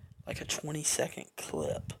 like a 20-second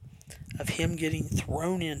clip of him getting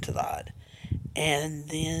thrown into that and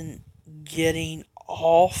then getting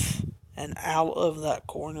off and out of that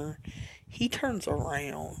corner, he turns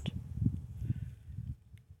around.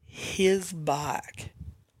 His back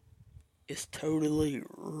is totally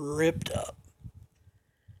ripped up.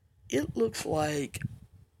 It looks like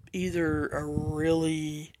either a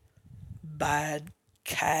really bad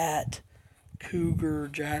cat, cougar,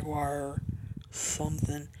 jaguar,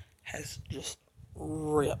 something has just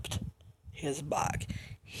ripped his back.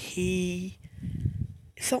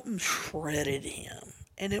 Something shredded him,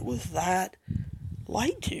 and it was that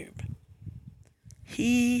light tube.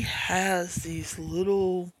 He has these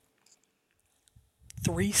little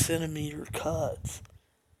 3-centimeter cuts,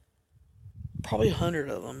 probably 100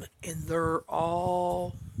 of them, and they're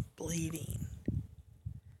all bleeding.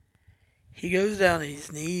 He goes down to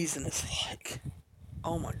his knees, and it's like,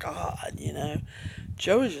 oh my God,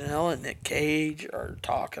 Joe Janela and Nick Cage are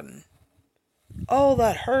talking, oh,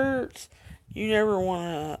 that hurts. You never want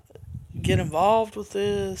to get involved with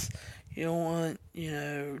this. You don't want,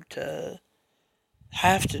 to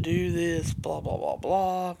have to do this, blah, blah, blah,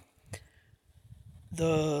 blah.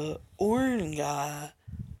 The Orin guy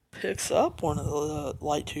picks up one of the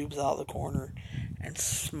light tubes out of the corner and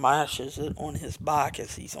smashes it on his back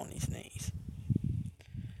as he's on his knees.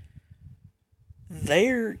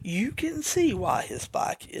 There, you can see why his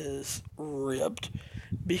back is ripped,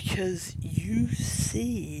 because you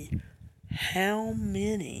see how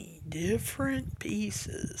many different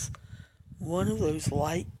pieces one of those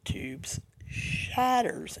light tubes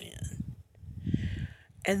shatters in.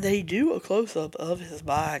 And they do a close-up of his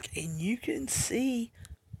back, and you can see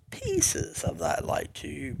pieces of that light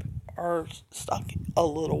tube are stuck a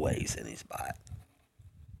little ways in his back.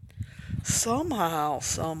 Somehow,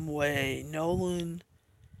 some way, Nolan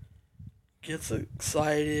gets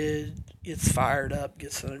excited, gets fired up,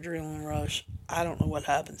 gets an adrenaline rush. I don't know what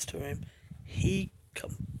happens to him. He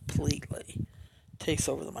completely takes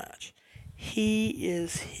over the match. He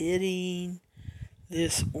is hitting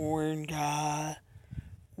this Orin guy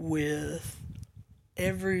with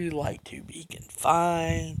every light tube he can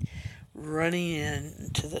find, running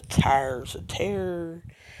into the tires of terror.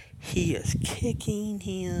 He is kicking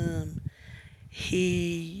him.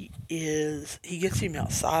 He gets him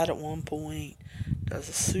outside at one point, does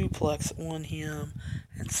a suplex on him,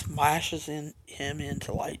 and smashes him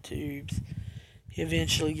into light tubes. He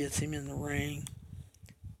eventually gets him in the ring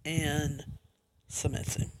and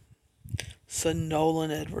submits him. So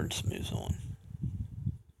Nolan Edwards moves on.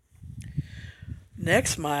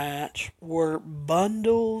 Next match were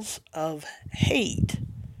Bundles of Hate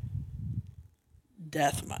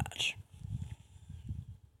death match.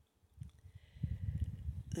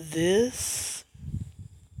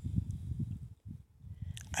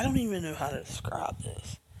 I don't even know how to describe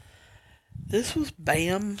this. This was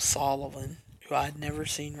Bam Sullivan, who I'd never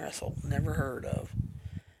seen wrestle, never heard of,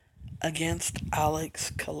 against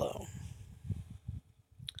Alex Colon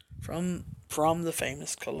from the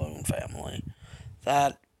famous Colon family.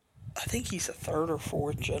 That I think he's a third or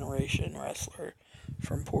fourth generation wrestler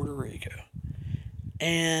from Puerto Rico,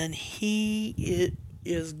 and he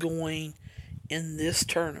is going in this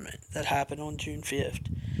tournament that happened on June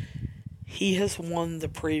 5th. He has won the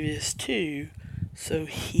previous two, so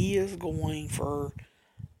he is going for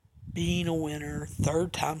being a winner,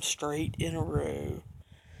 third time straight in a row.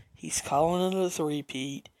 He's calling it a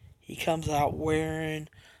three-peat. He comes out wearing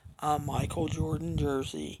a Michael Jordan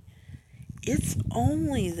jersey. It's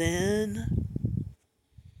only then,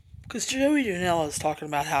 because Joey Janela is talking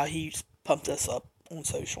about how he's pumped this up on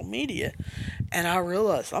social media, and I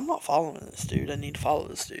realized I'm not following this dude. I need to follow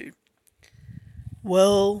this dude.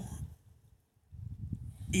 Well,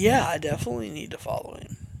 yeah, I definitely need to follow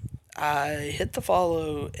him. I hit the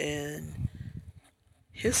follow, and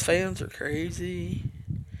his fans are crazy.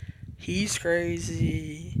 He's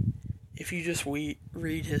crazy. If you just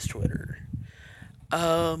read his Twitter.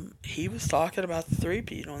 He was talking about the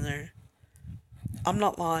three-peat on there. I'm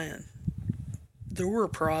not lying. There were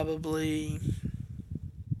probably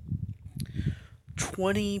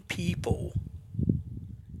 20 people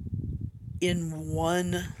in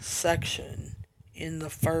one section in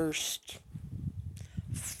the first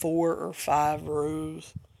 4 or 5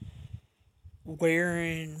 rows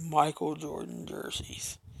wearing Michael Jordan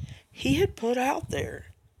jerseys. He had put out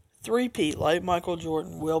there, three-peat like Michael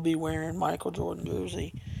Jordan, will be wearing Michael Jordan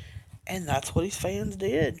jersey, and that's what his fans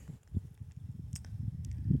did.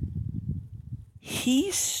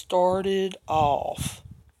 He started off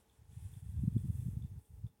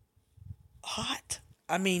hot.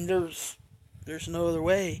 I mean, there's no other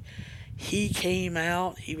way. He came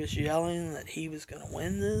out, he was yelling that he was going to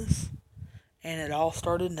win this, and it all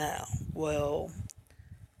started now. Well,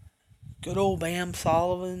 good old Bam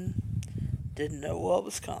Sullivan didn't know what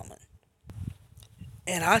was coming.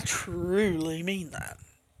 And I truly mean that.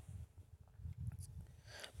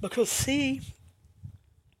 Because, see,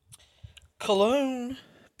 Cologne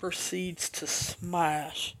proceeds to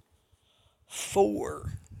smash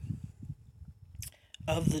 4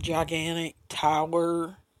 of the gigantic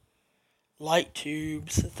tower light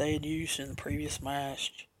tubes that they had used in the previous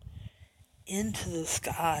match into this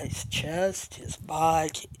guy's chest, his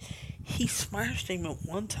bike. He smashed him at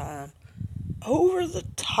one time over the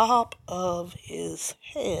top of his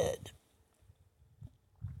head.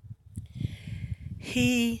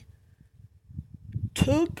 He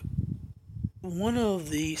took one of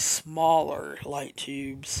the smaller light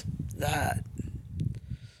tubes that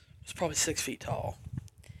was probably 6 feet tall.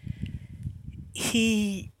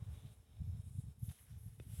 He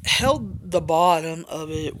held the bottom of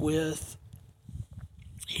it with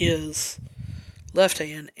his left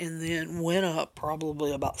hand and then went up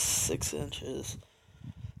probably about 6 inches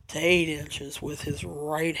to 8 inches with his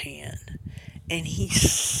right hand, and he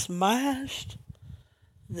smashed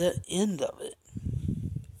the end of it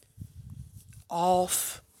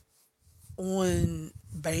off on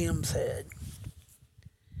Bam's head.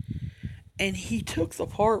 And he took the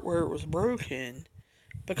part where it was broken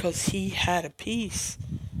because he had a piece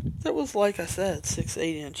that was, like I said,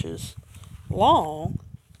 6-8 inches long.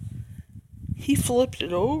 He flipped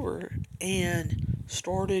it over and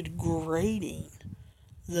started grating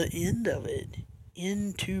the end of it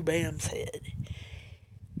into Bam's head.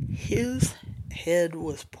 His head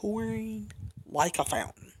was pouring like a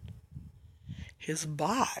fountain. His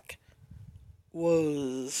back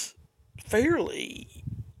was fairly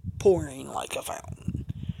pouring like a fountain.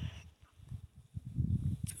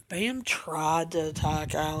 Bam tried to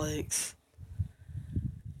attack Alex.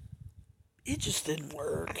 It just didn't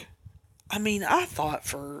work. I mean, I thought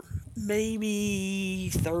for maybe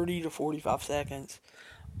 30 to 45 seconds,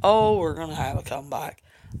 oh, we're going to have a comeback.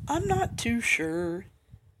 I'm not too sure.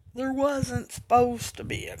 There wasn't supposed to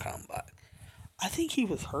be a comeback. I think he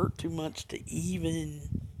was hurt too much to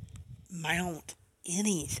even mount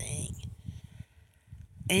anything.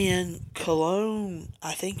 And Cologne,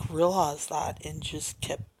 I think, realized that and just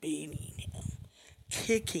kept beating him,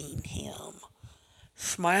 kicking him,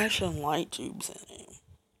 smashing light tubes in him.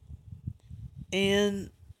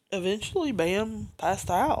 And eventually Bam passed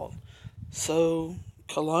out. So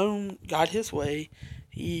Cologne got his way.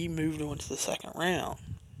 He moved on to the second round.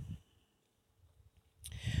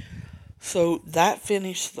 So that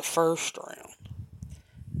finished the first round.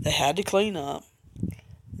 They had to clean up.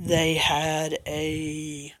 They had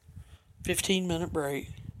a 15-minute break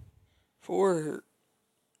for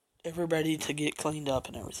everybody to get cleaned up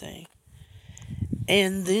and everything.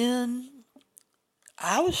 And then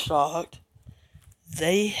I was shocked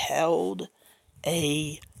they held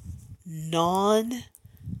a non-death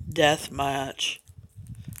match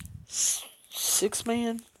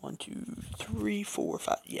 6-man, 1, 2, 3, 4,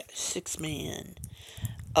 5, 6-man,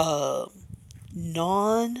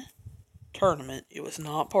 non-tournament. It was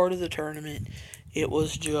not part of the tournament. It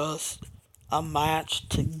was just a match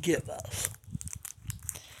to give us.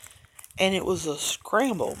 And it was a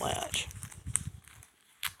scramble match.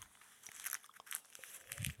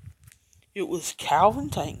 It was Calvin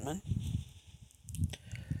Tankman,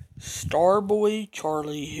 Starboy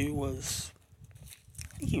Charlie, who was,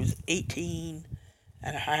 I think he was 18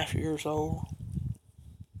 and a half years old,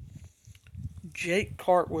 Jake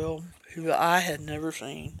Cartwheel, who I had never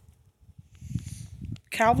seen.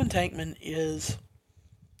 Calvin Tankman is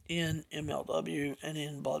in MLW and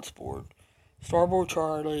in Bloodsport. Starboy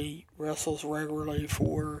Charlie wrestles regularly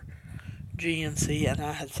for GNC, and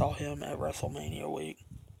I had saw him at WrestleMania week.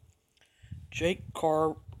 Jake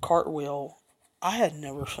Cartwheel, I had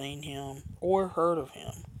never seen him or heard of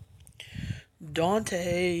him.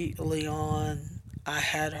 Dante Leon, I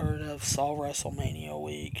had heard of, saw WrestleMania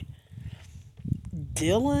week.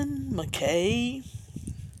 Dylan McKay,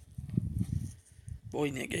 boy,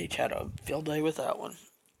 Nick Gage had a field day with that one.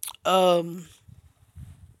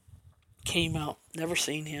 Came out, never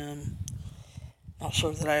seen him. Not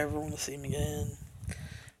sure that I ever want to see him again.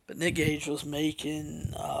 But Nick Gage was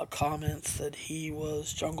making comments that he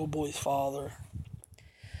was Jungle Boy's father.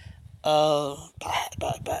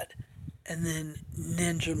 Bad. And then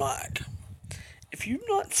Ninja Mike. If you've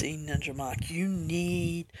not seen Ninja Mike, you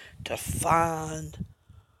need to find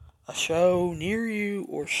a show near you,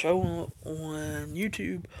 or show on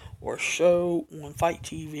YouTube, or show on Fight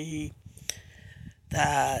TV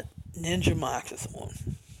that Ninja Mike is on.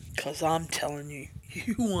 Because I'm telling you,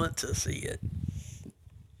 you want to see it.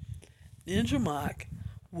 Ninja Mike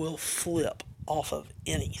will flip off of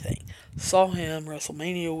anything. Saw him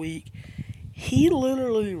WrestleMania week. He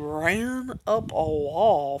literally ran up a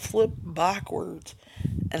wall, flipped backwards,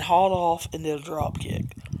 and hauled off and did a drop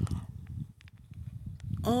kick.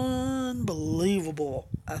 Unbelievable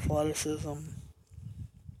athleticism.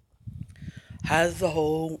 Has the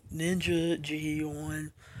whole Ninja G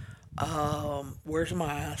on. Wears a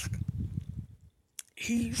mask.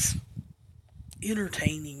 He's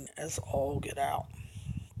entertaining as all get out.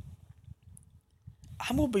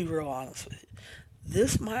 I'm going to be real honest with you.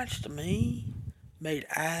 This match to me made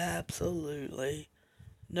absolutely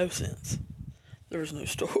no sense. There was no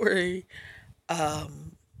story.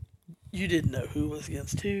 You didn't know who was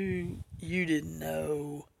against who. You didn't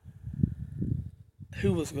know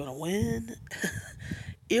who was going to win.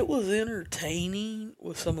 It was entertaining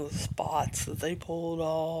with some of the spots that they pulled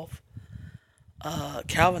off.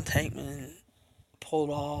 Calvin Tankman pulled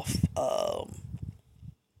off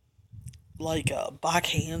like a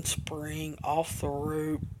backhand spring off the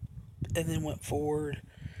rope and then went forward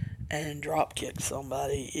and drop kicked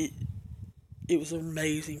somebody. It was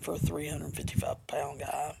amazing for a 355-pound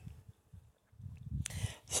guy.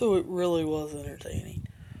 So it really was entertaining.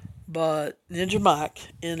 But Ninja Mike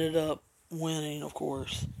ended up winning, of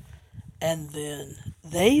course. And then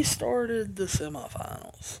they started the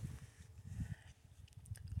semifinals.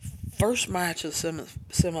 First match of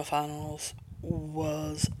semifinals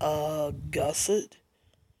was a gusset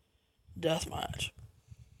death match.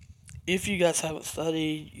 If you guys haven't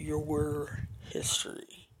studied your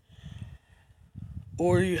history,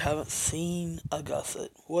 or you haven't seen a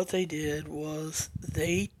gusset, what they did was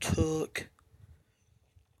they took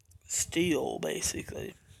steel,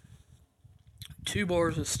 basically, 2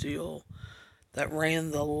 bars of steel that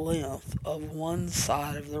ran the length of one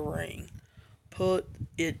side of the ring, put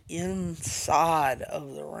it inside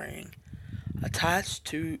of the ring. Attached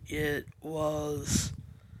to it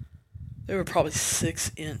they were probably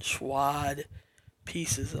 6-inch wide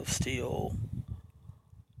pieces of steel.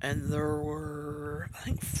 And there were, I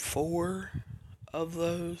think, 4 of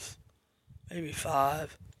those, maybe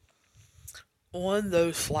 5, on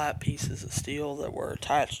those flat pieces of steel that were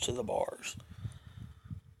attached to the bars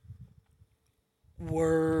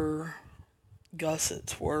were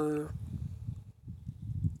gussets, I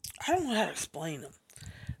don't know how to explain them.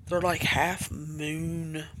 They're like half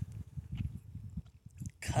moon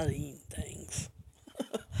cutting things.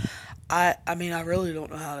 I mean, I really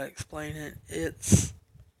don't know how to explain it. It's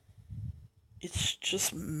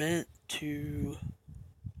just meant to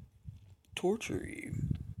torture you.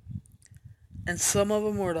 And some of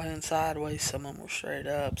them were laying sideways, some of them were straight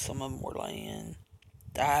up, some of them were laying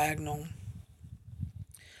diagonal.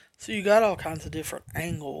 So you got all kinds of different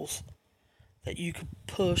angles that you could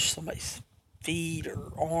push somebody's feet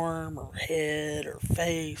or arm or head or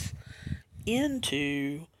face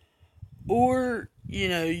into, or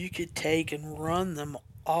you could take and run them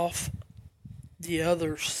off the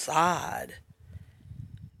other side,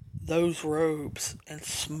 those ropes, and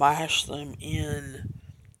smash them in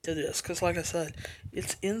to this. Because like I said,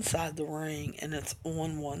 it's inside the ring and it's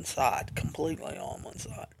on one side, completely on one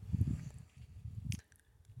side.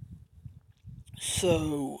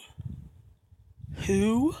 So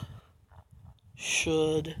who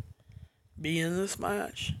should be in this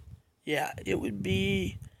match? Yeah, it would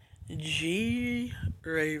be G.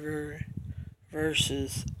 Raver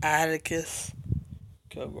versus Atticus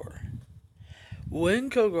Cogar. When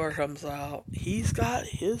Cogar comes out, he's got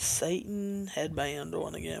his Satan headband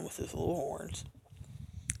on again with his little horns.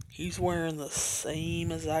 He's wearing the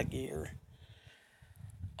same exact gear,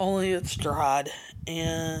 only it's dried,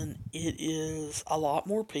 and it is a lot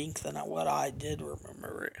more pink than what I did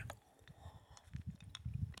remember it.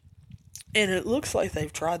 And it looks like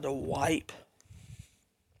they've tried to wipe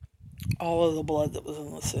all of the blood that was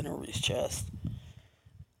in the center of his chest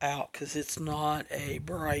out, because it's not a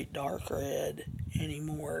bright dark red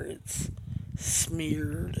anymore. It's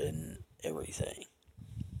smeared and everything.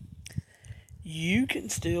 You can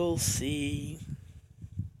still see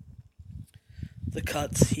the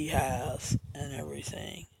cuts he has and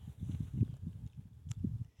everything.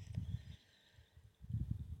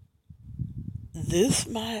 This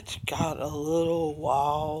match got a little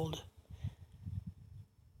wild,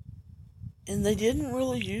 and they didn't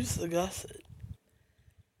really use the gusset,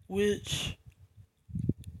 which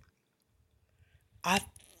I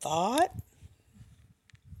thought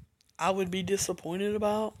I would be disappointed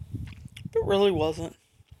about, but really wasn't.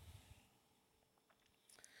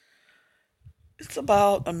 It's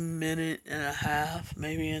about a minute and a half,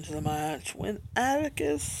 maybe into the match, when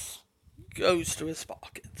Atticus goes to his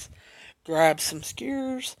pockets, grabs some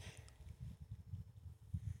skewers,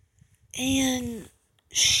 and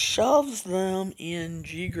shoves them in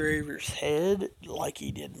G. Graver's head like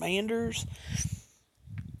he did Mander's.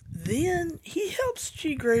 Then he helps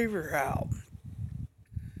G. Graver out,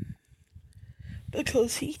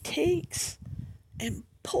 because he takes and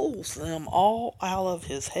pulls them all out of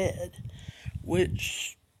his head,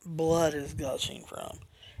 which blood is gushing from,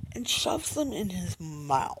 and shoves them in his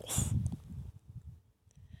mouth.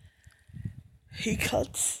 He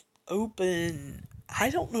cuts open,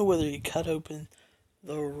 I don't know whether he cut open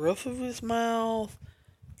the roof of his mouth,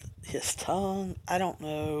 his tongue, I don't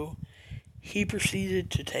know. He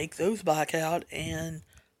proceeded to take those back out, and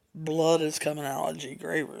blood is coming out of G.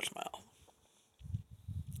 Graver's mouth.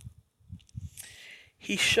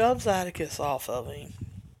 He shoves Atticus off of him,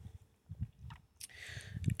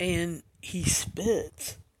 and he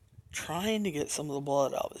spits, trying to get some of the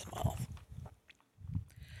blood out of his mouth.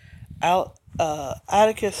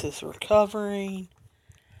 Atticus is recovering,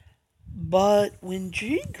 but when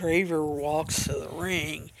G. Graver walks to the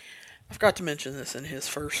ring, I forgot to mention this in his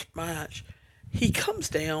first match, he comes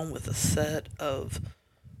down with a set of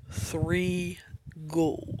 3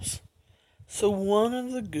 ghouls. So one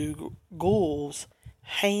of the ghouls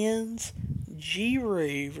hands G.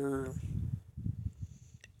 Graver,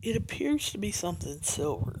 it appears to be something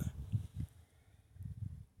silver.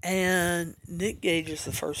 And Nick Gage is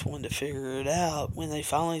the first one to figure it out when they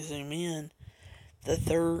finally zoom in that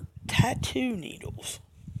they're tattoo needles.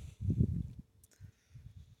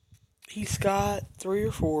 He's got 3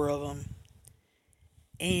 or 4 of them,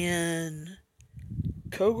 and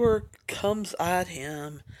Cogar comes at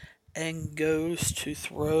him and goes to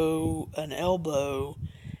throw an elbow,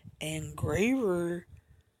 and Graver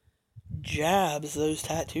jabs those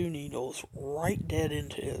tattoo needles right dead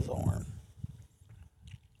into his arm.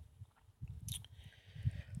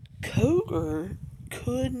 Cogar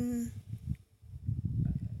couldn't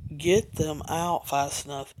get them out fast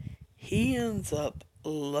enough. He ends up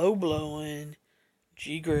low blowing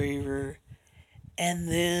G. Graver, and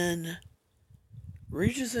then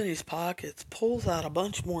reaches in his pockets, pulls out a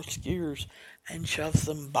bunch more skewers, and shoves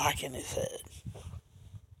them back in his head.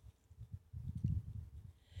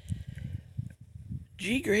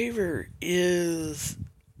 G. Graver is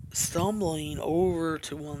stumbling over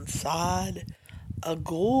to one side. A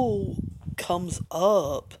ghoul comes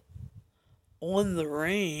up on the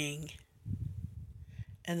ring,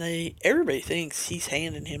 and everybody thinks he's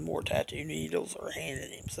handing him more tattoo needles or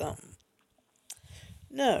handing him something.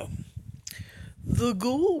 No. The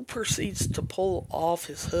ghoul proceeds to pull off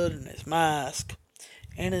his hood and his mask,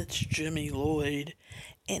 and it's Jimmy Lloyd,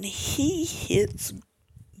 and he hits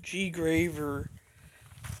G. Graver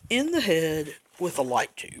in the head with a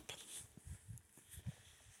light tube.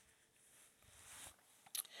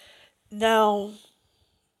 Now,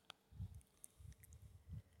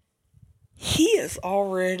 he is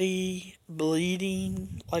already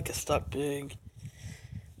bleeding like a stuck pig.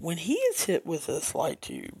 When he is hit with this light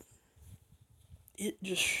tube, it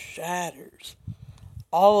just shatters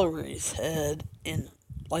all over his head and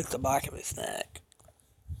like the back of his neck.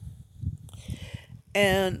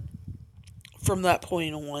 And from that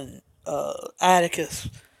point on, Atticus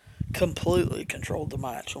completely controlled the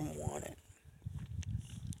match and won it.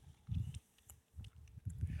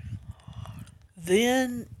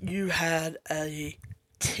 Then you had a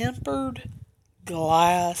tempered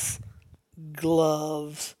glass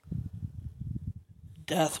gloves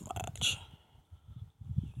death match.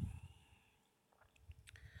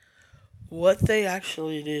 What they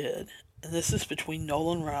actually did, and this is between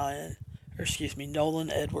Nolan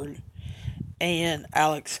Edward and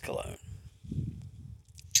Alex Colon.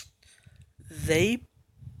 They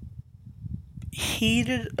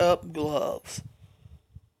heated up gloves,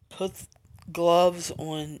 put gloves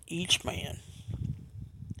on each man,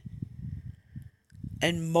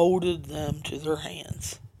 and molded them to their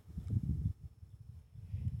hands.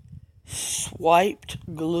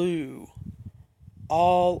 Swiped glue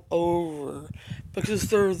all over, because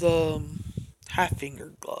they're the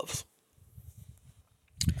half-fingered gloves.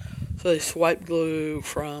 So they swipe glue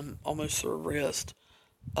from almost their wrist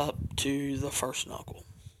up to the first knuckle.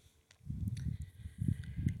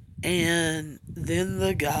 And then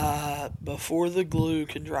the guy, before the glue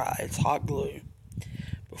can dry, it's hot glue,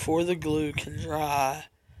 before the glue can dry,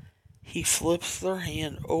 he flips their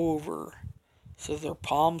hand over so their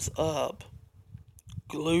palms up,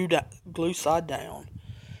 glue side down,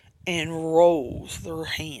 and rolls their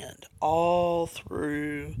hand all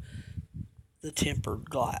through the tempered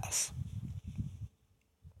glass.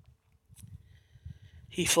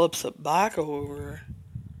 He flips it back over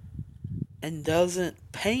and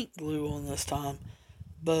doesn't paint glue on this time,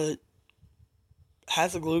 but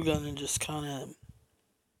has a glue gun and just kind of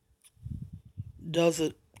does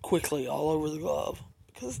it quickly all over the glove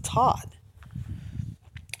because it's hot.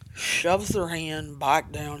 Shoves their hand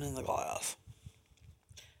back down in the glass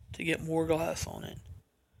to get more glass on it,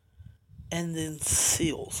 and then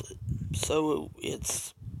seals it so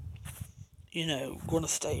it's, going to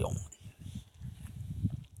stay on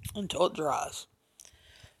until it dries.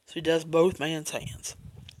 So he does both man's hands.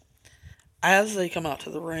 As they come out to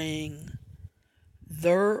the ring,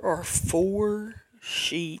 there are 4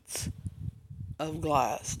 sheets of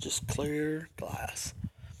glass, just clear glass,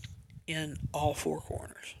 in all 4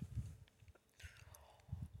 corners.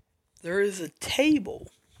 There is a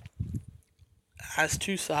table, has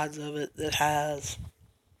 2 sides of it, that has,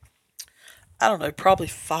 probably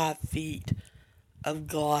 5 feet of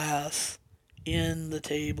glass in the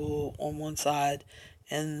table on one side,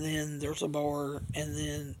 and then there's a bar, and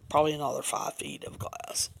then probably another 5 feet of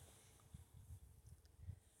glass.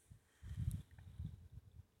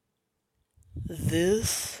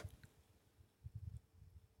 This,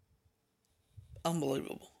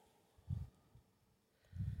 unbelievable.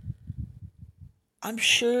 I'm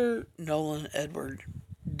sure Nolan Edward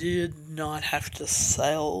did not have to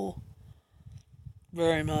sell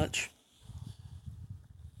very much,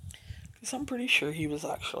 because I'm pretty sure he was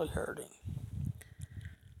actually hurting.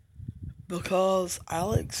 Because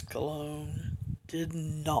Alex Colon did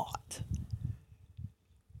not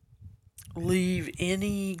leave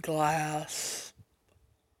any glass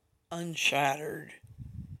unshattered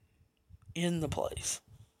in the place.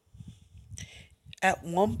 At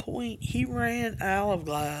one point, he ran out of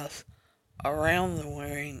glass around the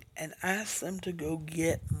ring and asked them to go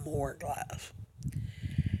get more glass.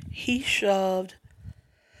 He shoved,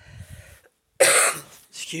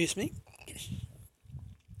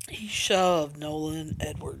 he shoved Nolan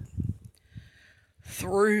Edward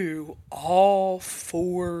through all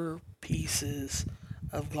 4 pieces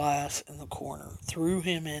of glass in the corner, threw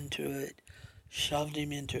him into it, shoved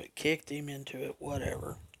him into it, kicked him into it,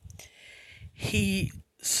 whatever. He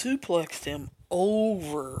suplexed him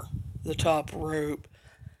over the top rope,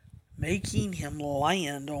 making him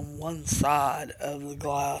land on one side of the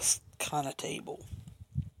glass kind of table.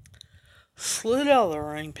 Slid out of the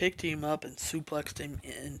ring, picked him up, and suplexed him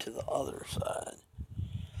into the other side.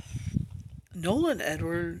 Nolan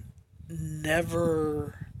Edward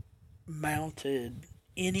never mounted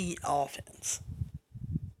any offense.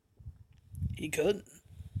 He couldn't.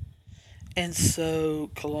 And so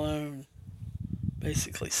Colon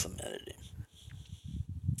basically submitted him.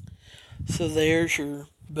 So there's your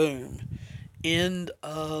boom. End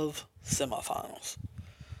of semifinals.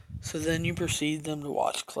 So then you proceed them to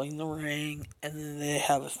watch Clean the Ring, and then they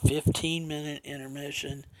have a 15-minute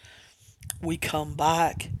intermission. We come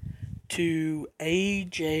back to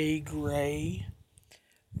AJ Gray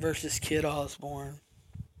versus Kid Osborne.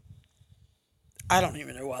 I don't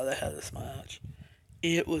even know why they had this match.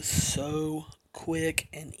 It was so quick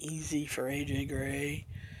and easy for AJ Gray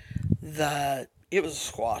that it was a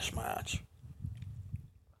squash match.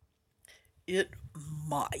 It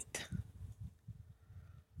might,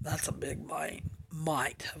 that's a big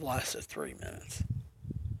might have lasted 3 minutes.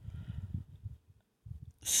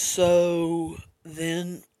 So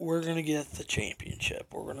then we're going to get the championship.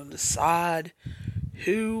 We're going to decide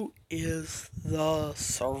who is the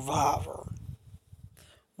survivor.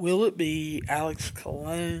 Will it be Alex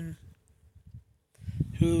Colon,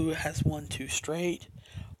 who has won 2 straight,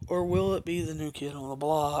 or will it be the new kid on the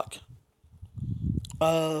block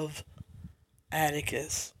of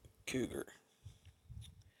Atticus Cougar?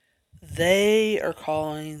 They are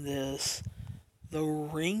calling this the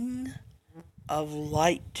Ring of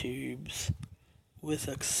Light Tubes with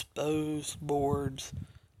Exposed Boards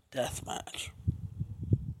Deathmatch.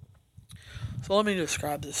 So let me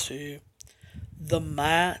describe this to you. The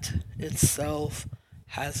mat itself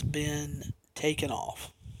has been taken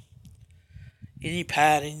off. Any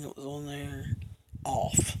padding that was on there,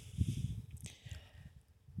 off.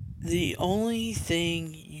 The only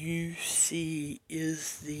thing you see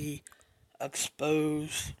is the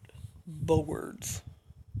exposed boards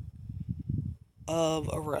of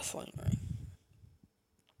a wrestling ring.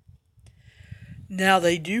 Now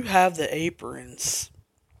they do have the aprons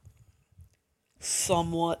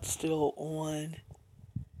somewhat still on,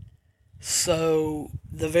 so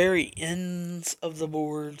the very ends of the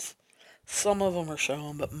boards, some of them are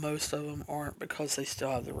shown, but most of them aren't because they still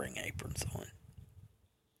have the ring aprons on.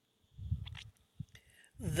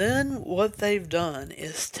 Then what they've done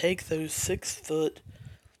is take those 6-foot,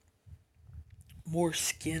 more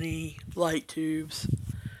skinny light tubes,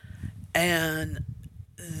 and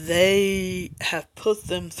they have put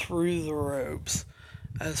them through the ropes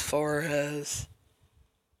as far as,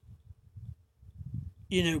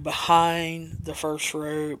 behind the first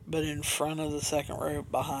rope, but in front of the second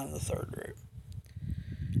rope, behind the third rope.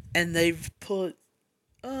 And they've put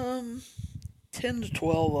 10 to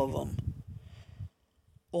 12 of them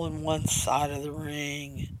on one side of the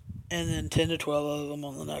ring, and then 10 to 12 of them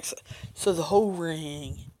on the next side. So the whole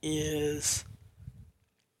ring is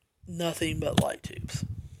nothing but light tubes.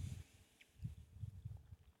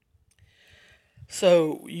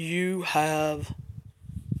 So you have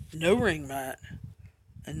no ring mat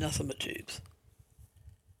and nothing but tubes.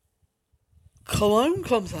 Cologne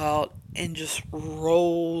comes out and just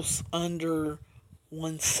rolls under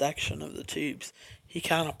one section of the tubes. He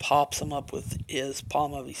kind of pops them up with his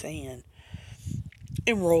palm of his hand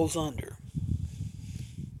and rolls under.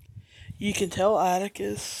 You can tell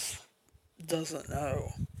Atticus doesn't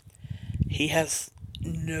know. He has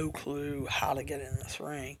no clue how to get in this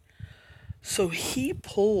ring. So he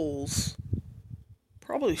pulls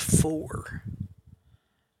probably 4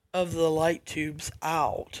 of the light tubes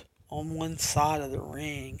out on one side of the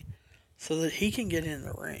ring so that he can get in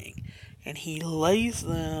the ring. And he lays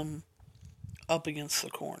them up against the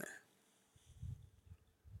corner.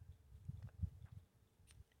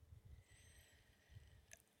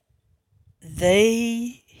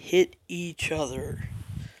 They hit each other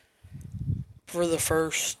for the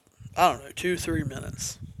first, 2-3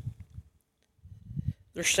 minutes.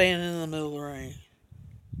 They're standing in the middle of the ring.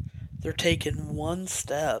 They're taking one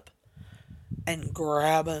step and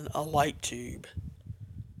grabbing a light tube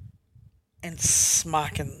and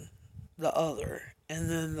smacking the other. And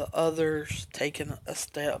then the other's taking a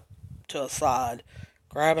step to a side,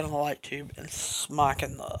 grabbing a light tube and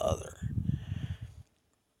smacking the other.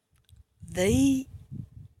 They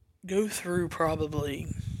go through probably,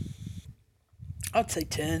 I'd say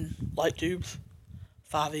 10 light tubes,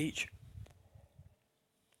 5 each.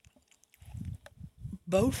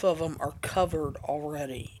 Both of them are covered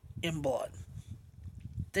already in blood.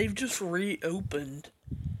 They've just reopened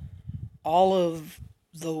all of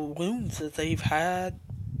the wounds that they've had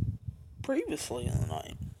previously in the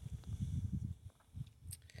night.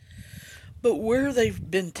 But where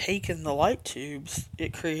they've been taking the light tubes,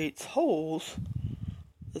 it creates holes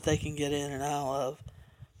that they can get in and out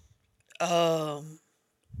of.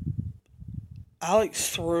 Alex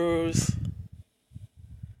throws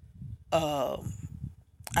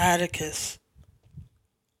Atticus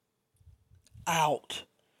out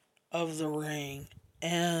of the ring,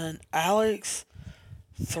 and Alex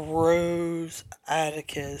throws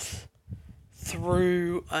Atticus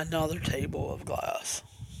through another table of glass.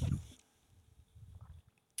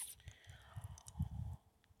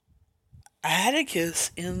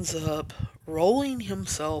 Atticus ends up rolling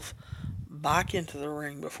himself back into the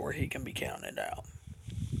ring before he can be counted out.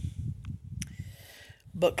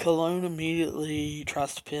 But Cologne immediately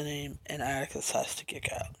tries to pin him, and Atticus has to kick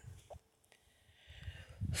out.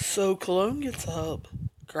 So Cologne gets up,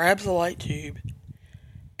 grabs a light tube,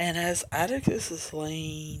 and as Atticus is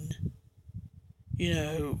laying,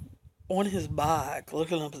 on his back,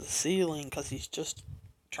 looking up at the ceiling because he's just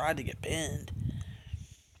tried to get pinned,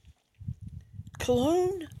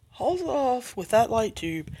 Cologne hauls off with that light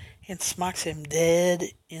tube and smacks him dead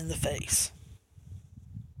in the face.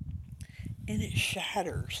 And it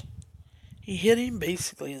shatters. He hit him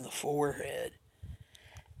basically in the forehead.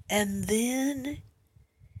 And then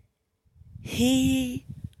he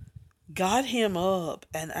got him up,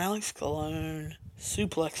 and Alex Cologne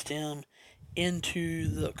suplexed him into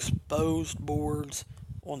the exposed boards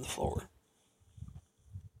on the floor.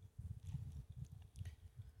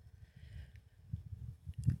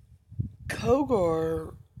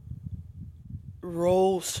 Kogar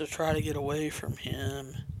rolls to try to get away from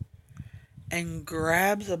him and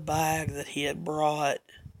grabs a bag that he had brought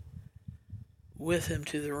with him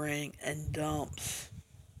to the ring and dumps,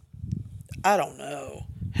 I don't know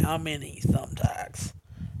how many thumbtacks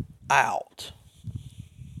out.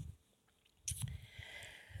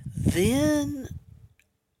 Then,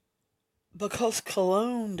 because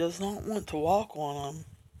Cologne does not want to walk on him,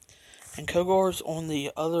 and Kogar's on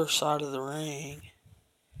the other side of the ring,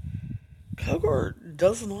 Kogar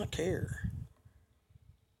does not care.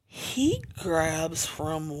 He grabs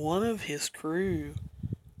from one of his crew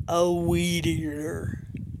a weed eater.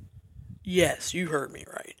 Yes, you heard me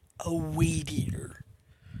right. A weed eater.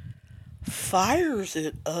 Fires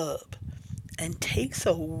it up and takes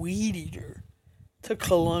a weed eater to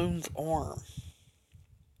Cologne's arm,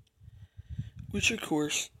 which of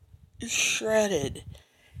course is shredded.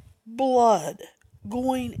 Blood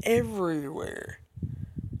going everywhere.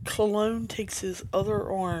 Cologne takes his other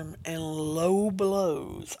arm and low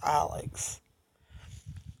blows Alex.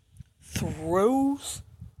 Throws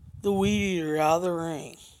the weed eater out of the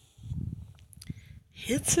ring.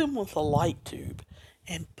 Hits him with a light tube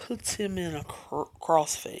and puts him in a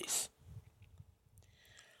crossface.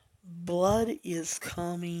 Blood is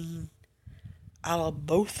coming out of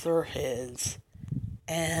both their heads,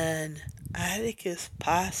 and Atticus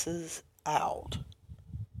passes out.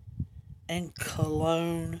 And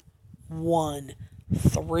Cologne won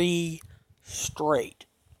 3 straight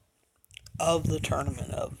of the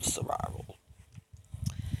Tournament of Survival.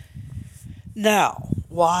 Now,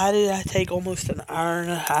 why did I take almost an hour and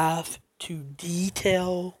a half to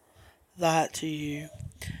detail that to you?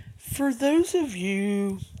 For those of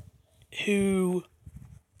you who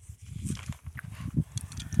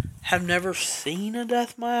have never seen a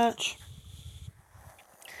death match,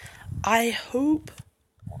 I hope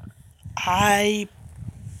I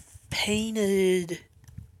painted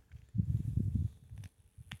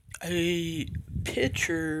a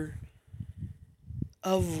picture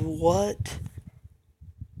of what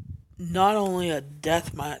not only a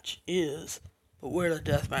death match is, but what a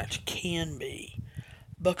death match can be.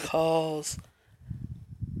 Because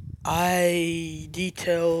I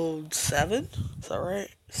detailed 7, is that right?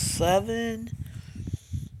 7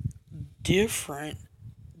 different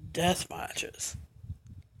death matches.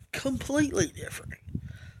 Completely different.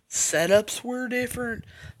 Setups were different.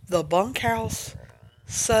 The bunkhouse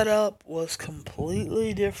setup was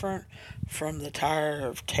completely different from the Tower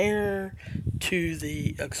of Terror to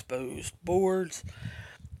the exposed boards.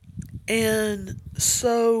 And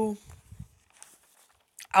so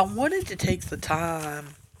I wanted to take the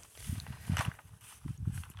time.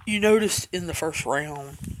 You noticed in the first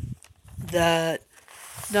round that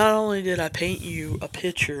not only did I paint you a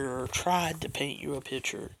picture, or tried to paint you a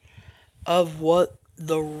picture, of what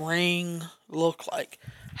the ring looked like,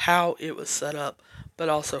 how it was set up, but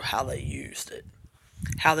also how they used it.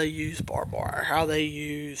 How they used barbed wire, how they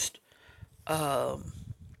used thumbtacks,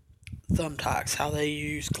 how they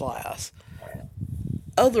used glass.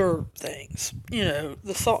 Other things.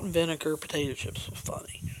 The salt and vinegar potato chips was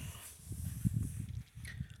funny.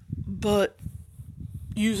 But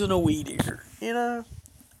using a weed eater,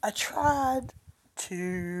 I tried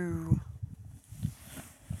to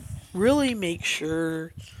really make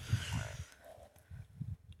sure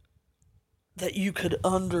that you could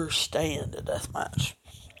understand a death match.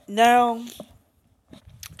 Now,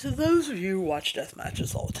 to those of you who watch death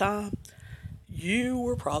matches all the time, you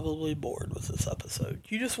were probably bored with this episode.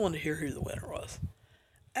 You just wanted to hear who the winner was.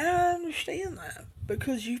 And I understand that,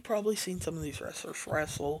 because you've probably seen some of these wrestlers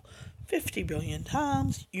wrestle 50 billion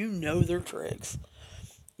times. You know their tricks.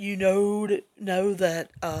 you know that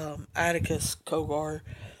Atticus Kogar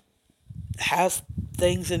has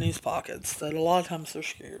things in his pockets that a lot of times they're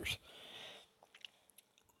scares.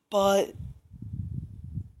 But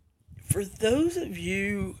for those of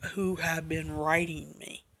you who have been writing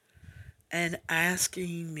me and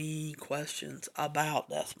asking me questions about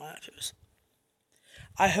death matches,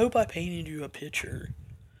 I hope I painted you a picture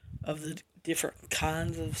of the different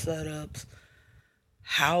kinds of setups,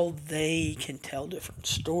 how they can tell different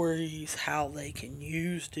stories, how they can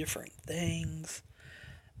use different things.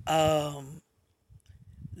 Um,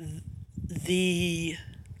 the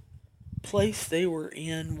place they were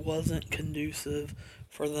in wasn't conducive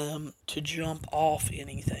for them to jump off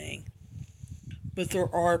anything. But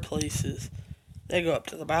there are places they go up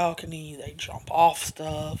to the balcony, they jump off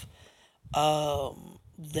stuff,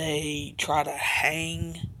 they try to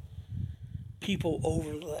hang people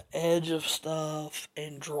over the edge of stuff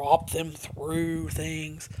and drop them through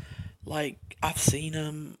things. Like, I've seen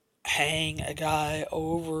them hang a guy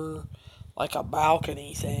over like a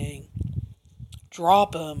balcony thing,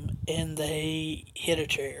 drop him, and they hit a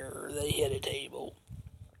chair or they hit a table.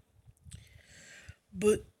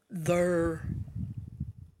 But they're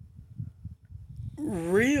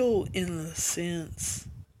real in the sense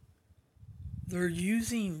they're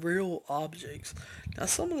using real objects. Now,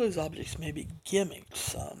 some of those objects may be gimmicked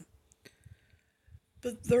some,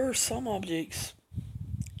 but there are some objects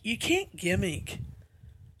you can't gimmick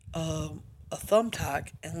a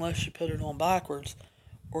thumbtack unless you put it on backwards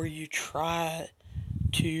or you try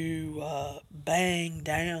to bang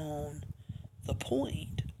down the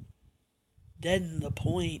point, deaden the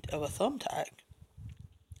point of a thumbtack.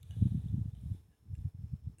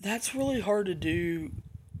 That's really hard to do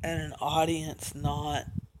and an audience not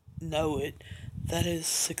know it that is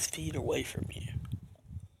 6 feet away from you.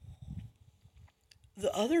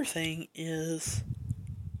 The other thing is,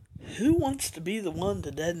 who wants to be the one to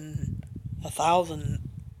deaden 1,000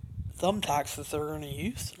 thumbtacks that they're going to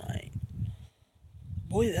use tonight?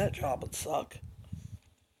 Boy, that job would suck.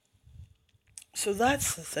 So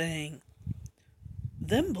that's the thing.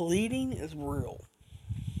 Them bleeding is real.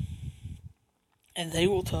 And they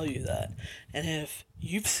will tell you that. And if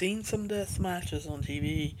you've seen some death matches on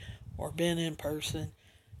TV or been in person,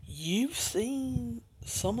 you've seen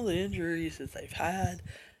some of the injuries that they've had,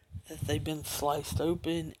 that they've been sliced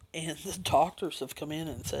open, and the doctors have come in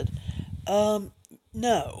and said, no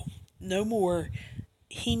more.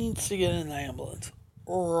 He needs to get in an ambulance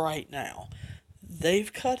right now.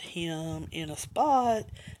 They've cut him in a spot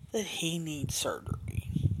that he needs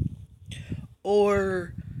surgery.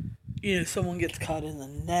 Or, someone gets cut in the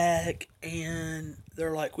neck and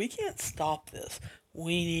they're like, we can't stop this.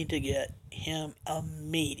 We need to get him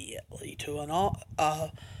immediately to an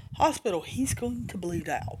hospital. He's going to bleed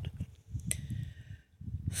out.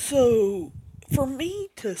 So, for me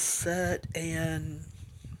to sit and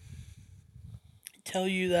tell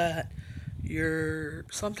you that, you're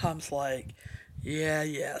sometimes like,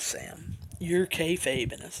 yeah, Sam, you're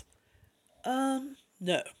kayfabing us.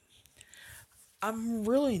 No. I'm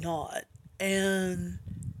really not. And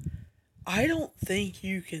I don't think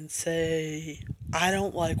you can say, I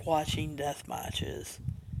don't like watching death matches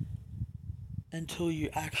until you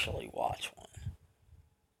actually watch one.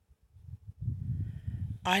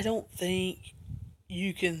 I don't think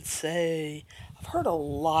you can say, I've heard a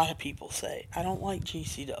lot of people say, I don't like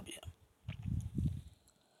GCW.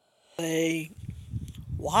 Say,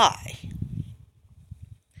 why?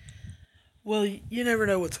 Well, you never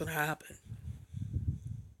know what's going to happen.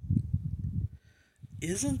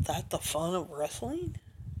 Isn't that the fun of wrestling?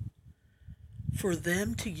 For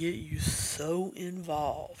them to get you so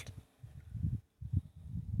involved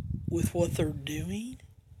with what they're doing,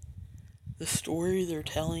 the story they're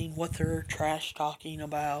telling, what they're trash talking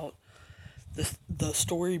about, the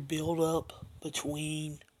story build up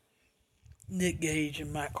between Nick Gage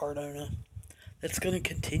and Matt Cardona, that's going to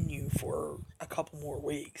continue for a couple more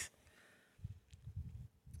weeks.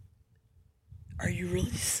 Are you really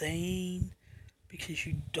saying because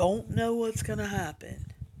you don't know what's going to happen,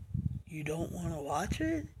 you don't want to watch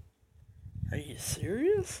it? Are you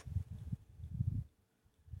serious?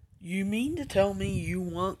 You mean to tell me you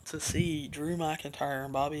want to see Drew McIntyre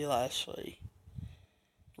and Bobby Lashley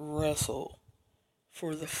wrestle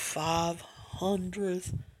for the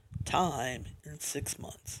 500th time in 6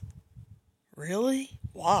 months? Really?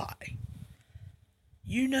 Why?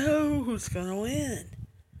 You know who's going to win.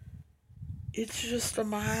 It's just a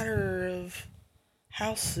matter of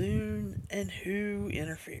how soon and who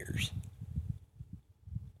interferes.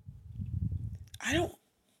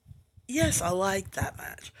 Yes, I like that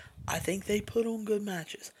match. I think they put on good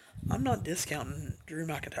matches. I'm not discounting Drew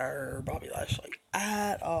McIntyre or Bobby Lashley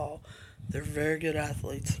at all. They're very good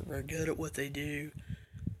athletes. They're very good at what they do.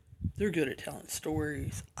 They're good at telling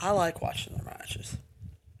stories. I like watching their matches.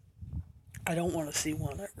 I don't want to see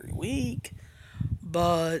one every week,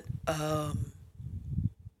 but I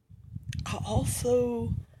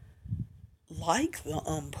also like the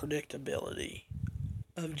unpredictability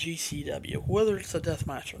of GCW, whether it's a death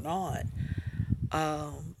match or not.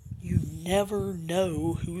 You never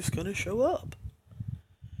know who's going to show up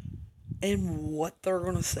and what they're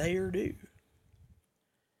going to say or do.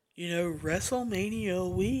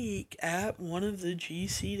 WrestleMania week at one of the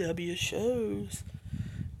GCW shows,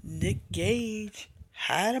 Nick Gage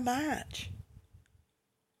had a match.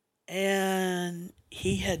 And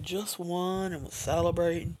he had just won and was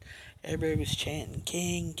celebrating. Everybody was chanting,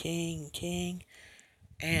 King, King, King.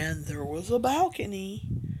 And there was a balcony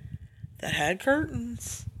that had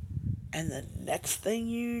curtains. And the next thing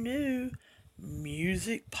you knew,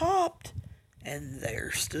 music popped. And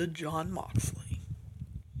there stood Jon Moxley.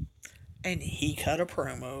 And he cut a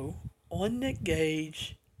promo on Nick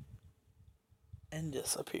Gage and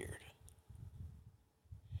disappeared.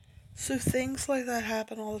 So things like that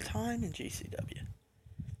happen all the time in GCW.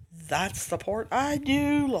 That's the part I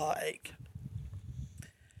do like.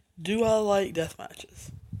 Do I like death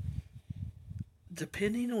matches?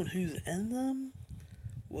 Depending on who's in them,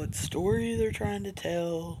 what story they're trying to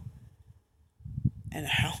tell, and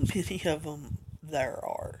how many of them there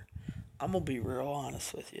are. I'm going to be real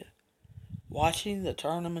honest with you. Watching the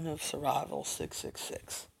Tournament of Survival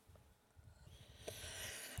 666,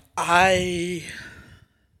 I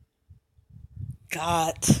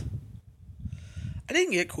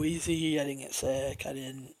didn't get queasy, I didn't get sick,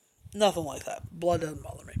 nothing like that. Blood doesn't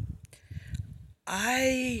bother me.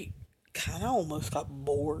 I kind of almost got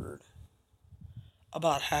bored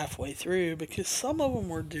about halfway through because some of them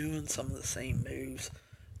were doing some of the same moves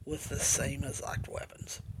with the same exact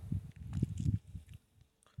weapons.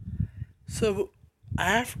 So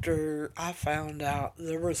after I found out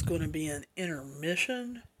there was going to be an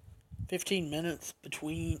intermission, 15 minutes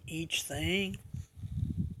between each thing,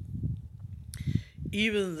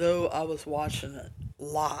 even though I was watching it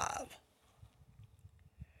live,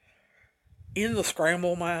 in the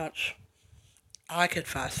scramble match, I could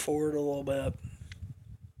fast forward a little bit.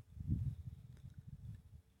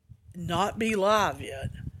 Not be live yet,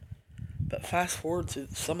 but fast forward to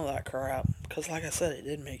some of that crap, because like I said, it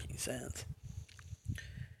didn't make any sense.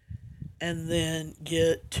 And then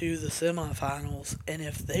get to the semifinals, and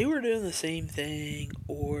if they were doing the same thing,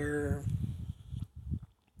 or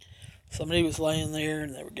somebody was laying there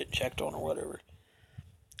and they were getting checked on or whatever,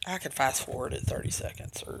 I could fast forward at 30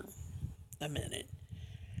 seconds or a minute.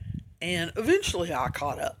 And eventually I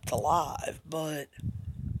caught up to live, but,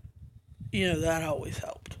 that always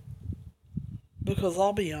helped. Because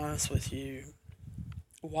I'll be honest with you,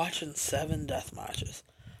 watching 7 death matches,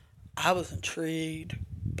 I was intrigued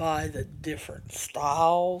by the different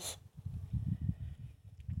styles,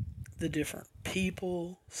 the different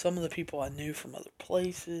people, some of the people I knew from other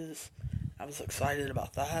places. I was excited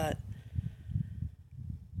about that.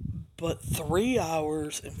 But 3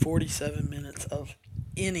 hours and 47 minutes of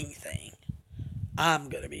anything, I'm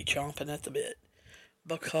going to be chomping at the bit.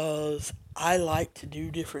 Because I like to do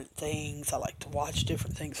different things. I like to watch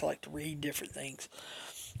different things. I like to read different things.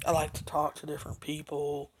 I like to talk to different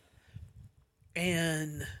people.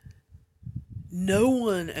 And no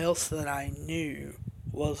one else that I knew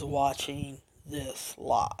was watching this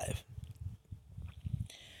live.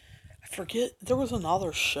 I forget, there was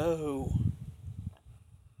another show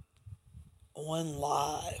on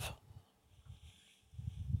live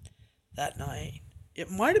that night. It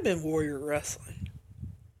might have been Warrior Wrestling.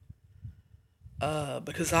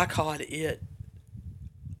 Because I caught it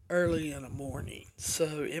early in the morning.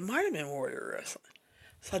 So it might have been Warrior Wrestling.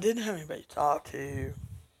 So I didn't have anybody to talk to.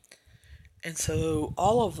 And so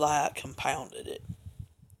all of that compounded it.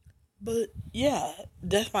 But yeah,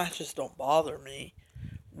 death matches don't bother me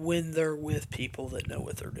when they're with people that know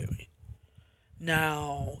what they're doing.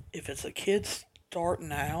 Now, if it's a kid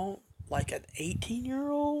starting out, like an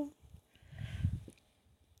 18-year-old,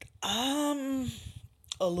 I'm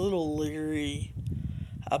a little leery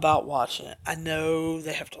about watching it. I know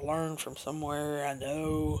they have to learn from somewhere. I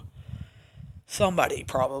know somebody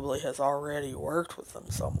probably has already worked with them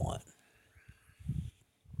somewhat.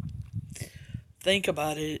 Think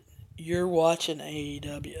about it. You're watching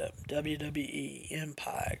AEW, WWE,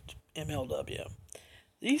 Impact, MLW.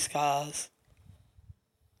 These guys,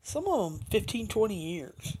 some of them 15, 20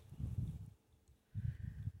 years.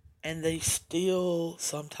 And they still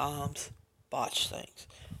sometimes botch things.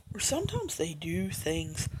 Or sometimes they do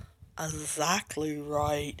things exactly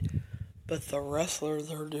right, but the wrestler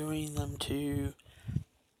they're doing them to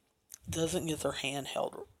doesn't get their hand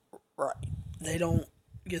held right. They don't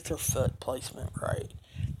get their foot placement right.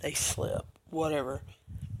 They slip, whatever.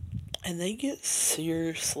 And they get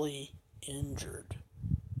seriously injured.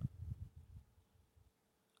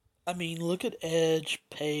 I mean, look at Edge,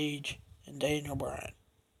 Paige, and Daniel Bryan.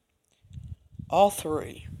 All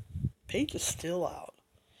three, Paige is still out,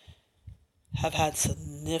 have had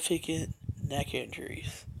significant neck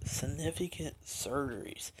injuries, significant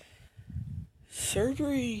surgeries.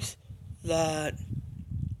 Surgeries that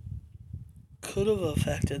could have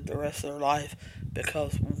affected the rest of their life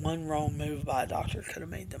because one wrong move by a doctor could have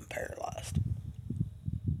made them paralyzed.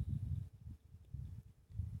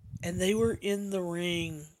 And they were in the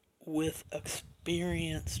ring with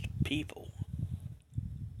experienced people.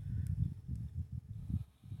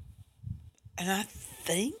 And I'm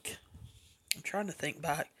trying to think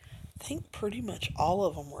back, I think pretty much all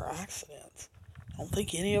of them were accidents. I don't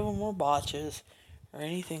think any of them were botches or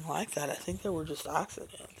anything like that. I think they were just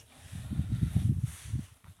accidents.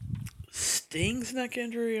 Sting's neck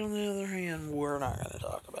injury, on the other hand, we're not going to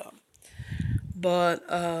talk about. But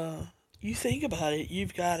you think about it,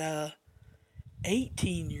 you've got a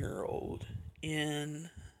 18-year-old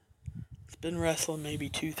it's been wrestling maybe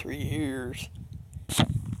 2-3 years,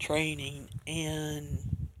 training, and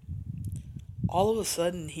all of a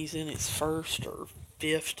sudden he's in his first or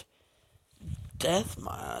fifth death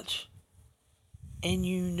match, and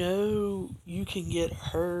you can get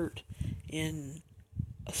hurt in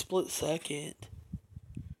a split second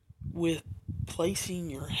with placing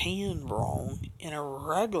your hand wrong in a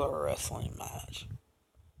regular wrestling match.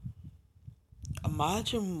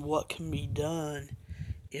 Imagine what can be done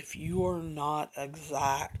if you are not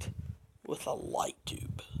exact with a light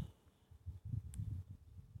tube,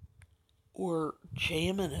 or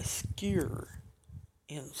jamming a skewer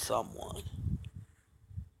in someone.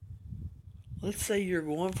 Let's say you're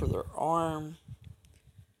going for their arm.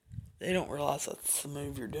 They don't realize that's the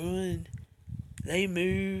move you're doing. They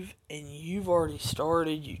move and you've already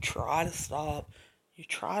started. You try to stop. You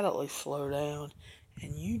try to at least slow down.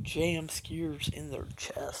 And you jam skewers in their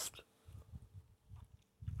chest.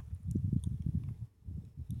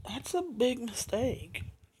 That's a big mistake.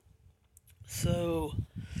 So,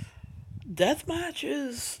 death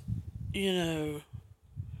matches,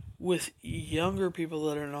 with younger people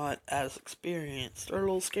that are not as experienced are a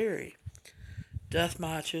little scary. Death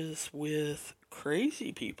matches with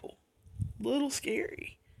crazy people, a little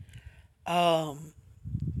scary.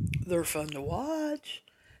 They're fun to watch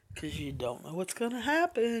because you don't know what's going to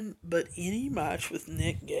happen. But any match with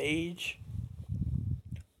Nick Gage,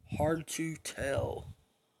 hard to tell.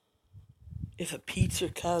 If a pizza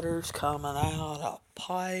cutter's coming out, a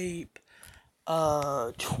pipe,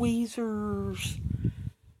 tweezers,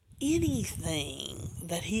 anything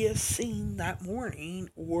that he has seen that morning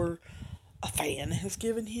or a fan has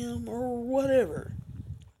given him or whatever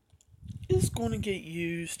is going to get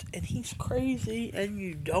used, and he's crazy and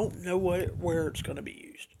you don't know where it's going to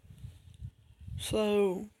be used.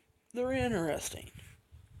 So they're interesting,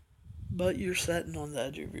 but you're sitting on the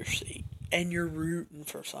edge of your seat and you're rooting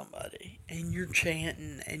for somebody and you're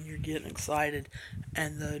chanting and you're getting excited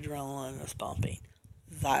and the adrenaline is pumping.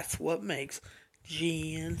 That's what makes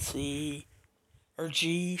GNC or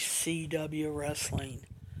GCW wrestling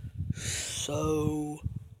so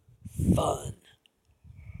fun.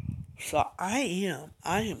 So I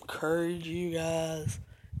encourage you guys,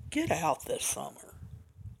 get out this summer.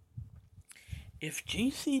 If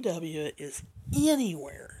GCW is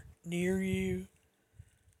anywhere near you,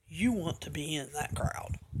 you want to be in that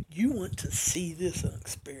crowd. You want to see this and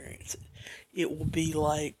experience it. It will be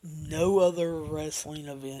like no other wrestling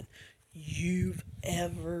event you've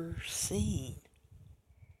ever seen,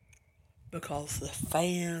 because the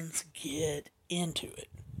fans get into it.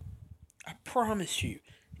 I promise you,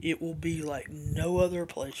 it will be like no other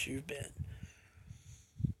place you've been.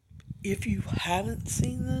 If you haven't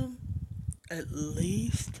seen them, at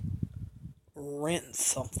least rent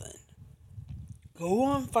something. Go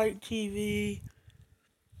on Fight TV,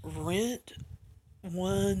 rent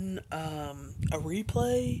one, a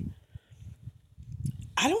replay.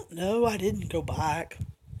 I don't know, I didn't go back.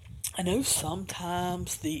 I know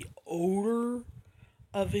sometimes the older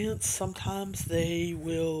events, sometimes they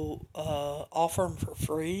will offer them for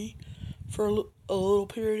free for a little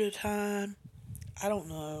period of time. I don't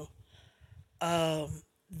know.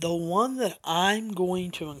 The one that I'm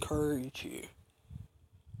going to encourage you,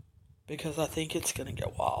 because I think it's going to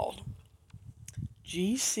get wild,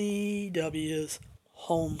 GCW's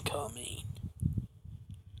Homecoming.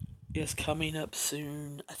 is coming up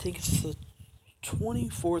soon. I think it's the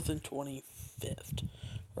 24th and 25th.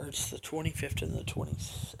 Or it's the 25th and the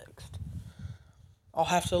 26th. I'll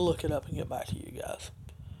have to look it up and get back to you guys.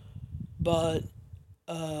 But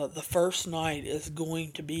the first night is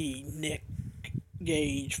going to be Nick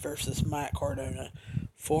Gage versus Matt Cardona,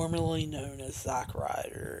 formerly known as Zack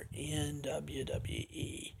Ryder, in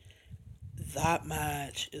WWE. That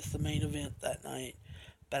match is the main event that night.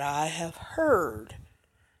 But I have heard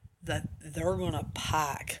that they're going to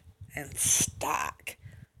pack and stack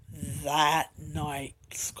that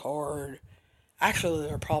night's card. Actually,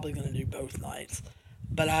 they're probably going to do both nights.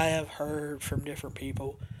 But I have heard from different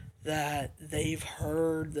people that they've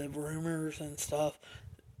heard the rumors and stuff.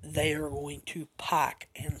 They are going to pack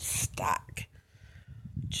and stack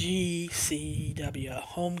GCW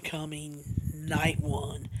Homecoming Night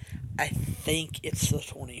 1. I think it's the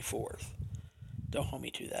 24th. Don't hold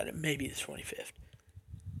me to that. It may be the 25th.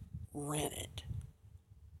 Rent it.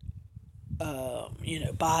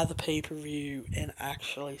 Buy the pay-per-view and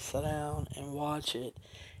actually sit down and watch it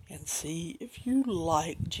and see if you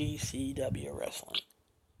like GCW wrestling.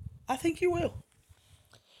 I think you will.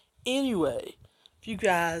 Anyway, if you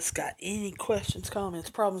guys got any questions, comments,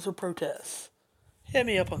 problems, or protests, hit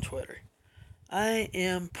me up on Twitter. I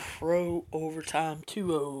am Pro Overtime,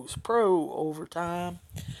 2 O's, Pro Overtime.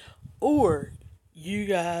 Or you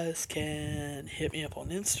guys can hit me up on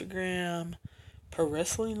Instagram, Pro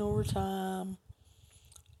Wrestling Overtime.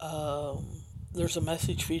 There's a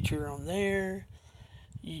message feature on there.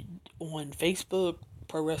 On Facebook,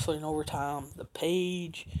 Pro Wrestling Overtime, the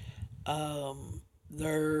page.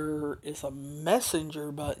 There is a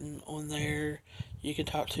messenger button on there. You can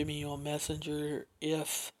talk to me on Messenger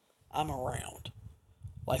if I'm around.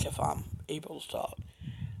 Like if I'm able to talk.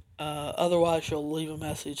 Otherwise, you'll leave a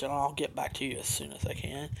message and I'll get back to you as soon as I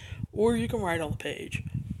can. Or you can write on the page.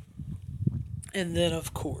 And then,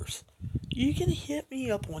 of course, you can hit me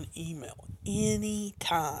up on email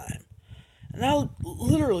anytime. And I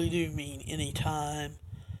literally do mean anytime.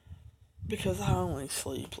 Because I only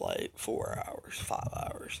sleep like 4 hours, 5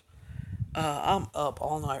 hours. I'm up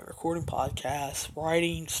all night recording podcasts,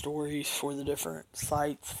 writing stories for the different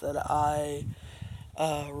sites that I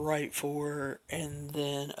write for, and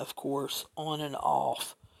then, of course, on and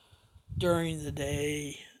off during the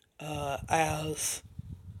day as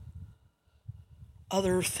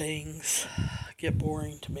other things get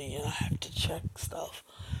boring to me and I have to check stuff.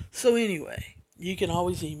 So anyway, you can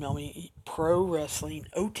always email me,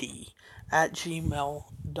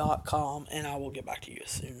 prowrestlingot@gmail.com, and I will get back to you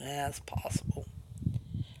as soon as possible.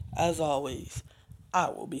 As always, I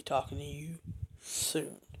will be talking to you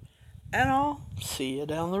soon. And I'll see you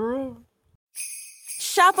down the road.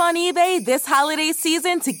 Shop on eBay this holiday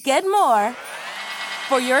season to get more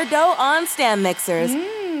for your dough on stand mixers.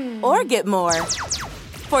 Or get more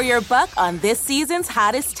for your buck on this season's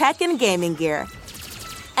hottest tech and gaming gear.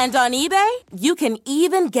 And on eBay, you can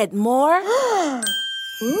even get more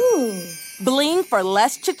Ooh. bling for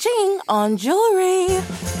less cha-ching on jewelry.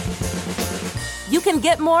 You can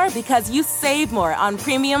get more because you save more on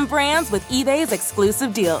premium brands with eBay's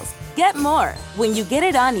exclusive deals. Get more when you get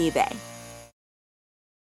it on eBay.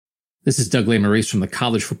 This is Doug Lesmerises from the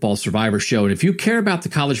College Football Survivor Show, and if you care about the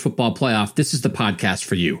college football playoff, this is the podcast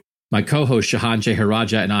for you. My co-host Shahan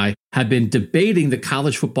Jeharaja and I have been debating the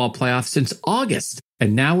college football playoff since August,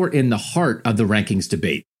 and now we're in the heart of the rankings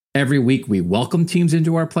debate. Every week, we welcome teams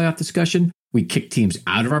into our playoff discussion, we kick teams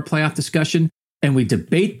out of our playoff discussion, and we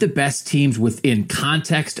debate the best teams within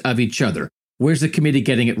context of each other. Where's the committee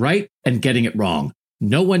getting it right and getting it wrong?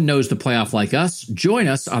 No one knows the playoff like us. Join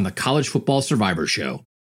us on the College Football Survivor Show.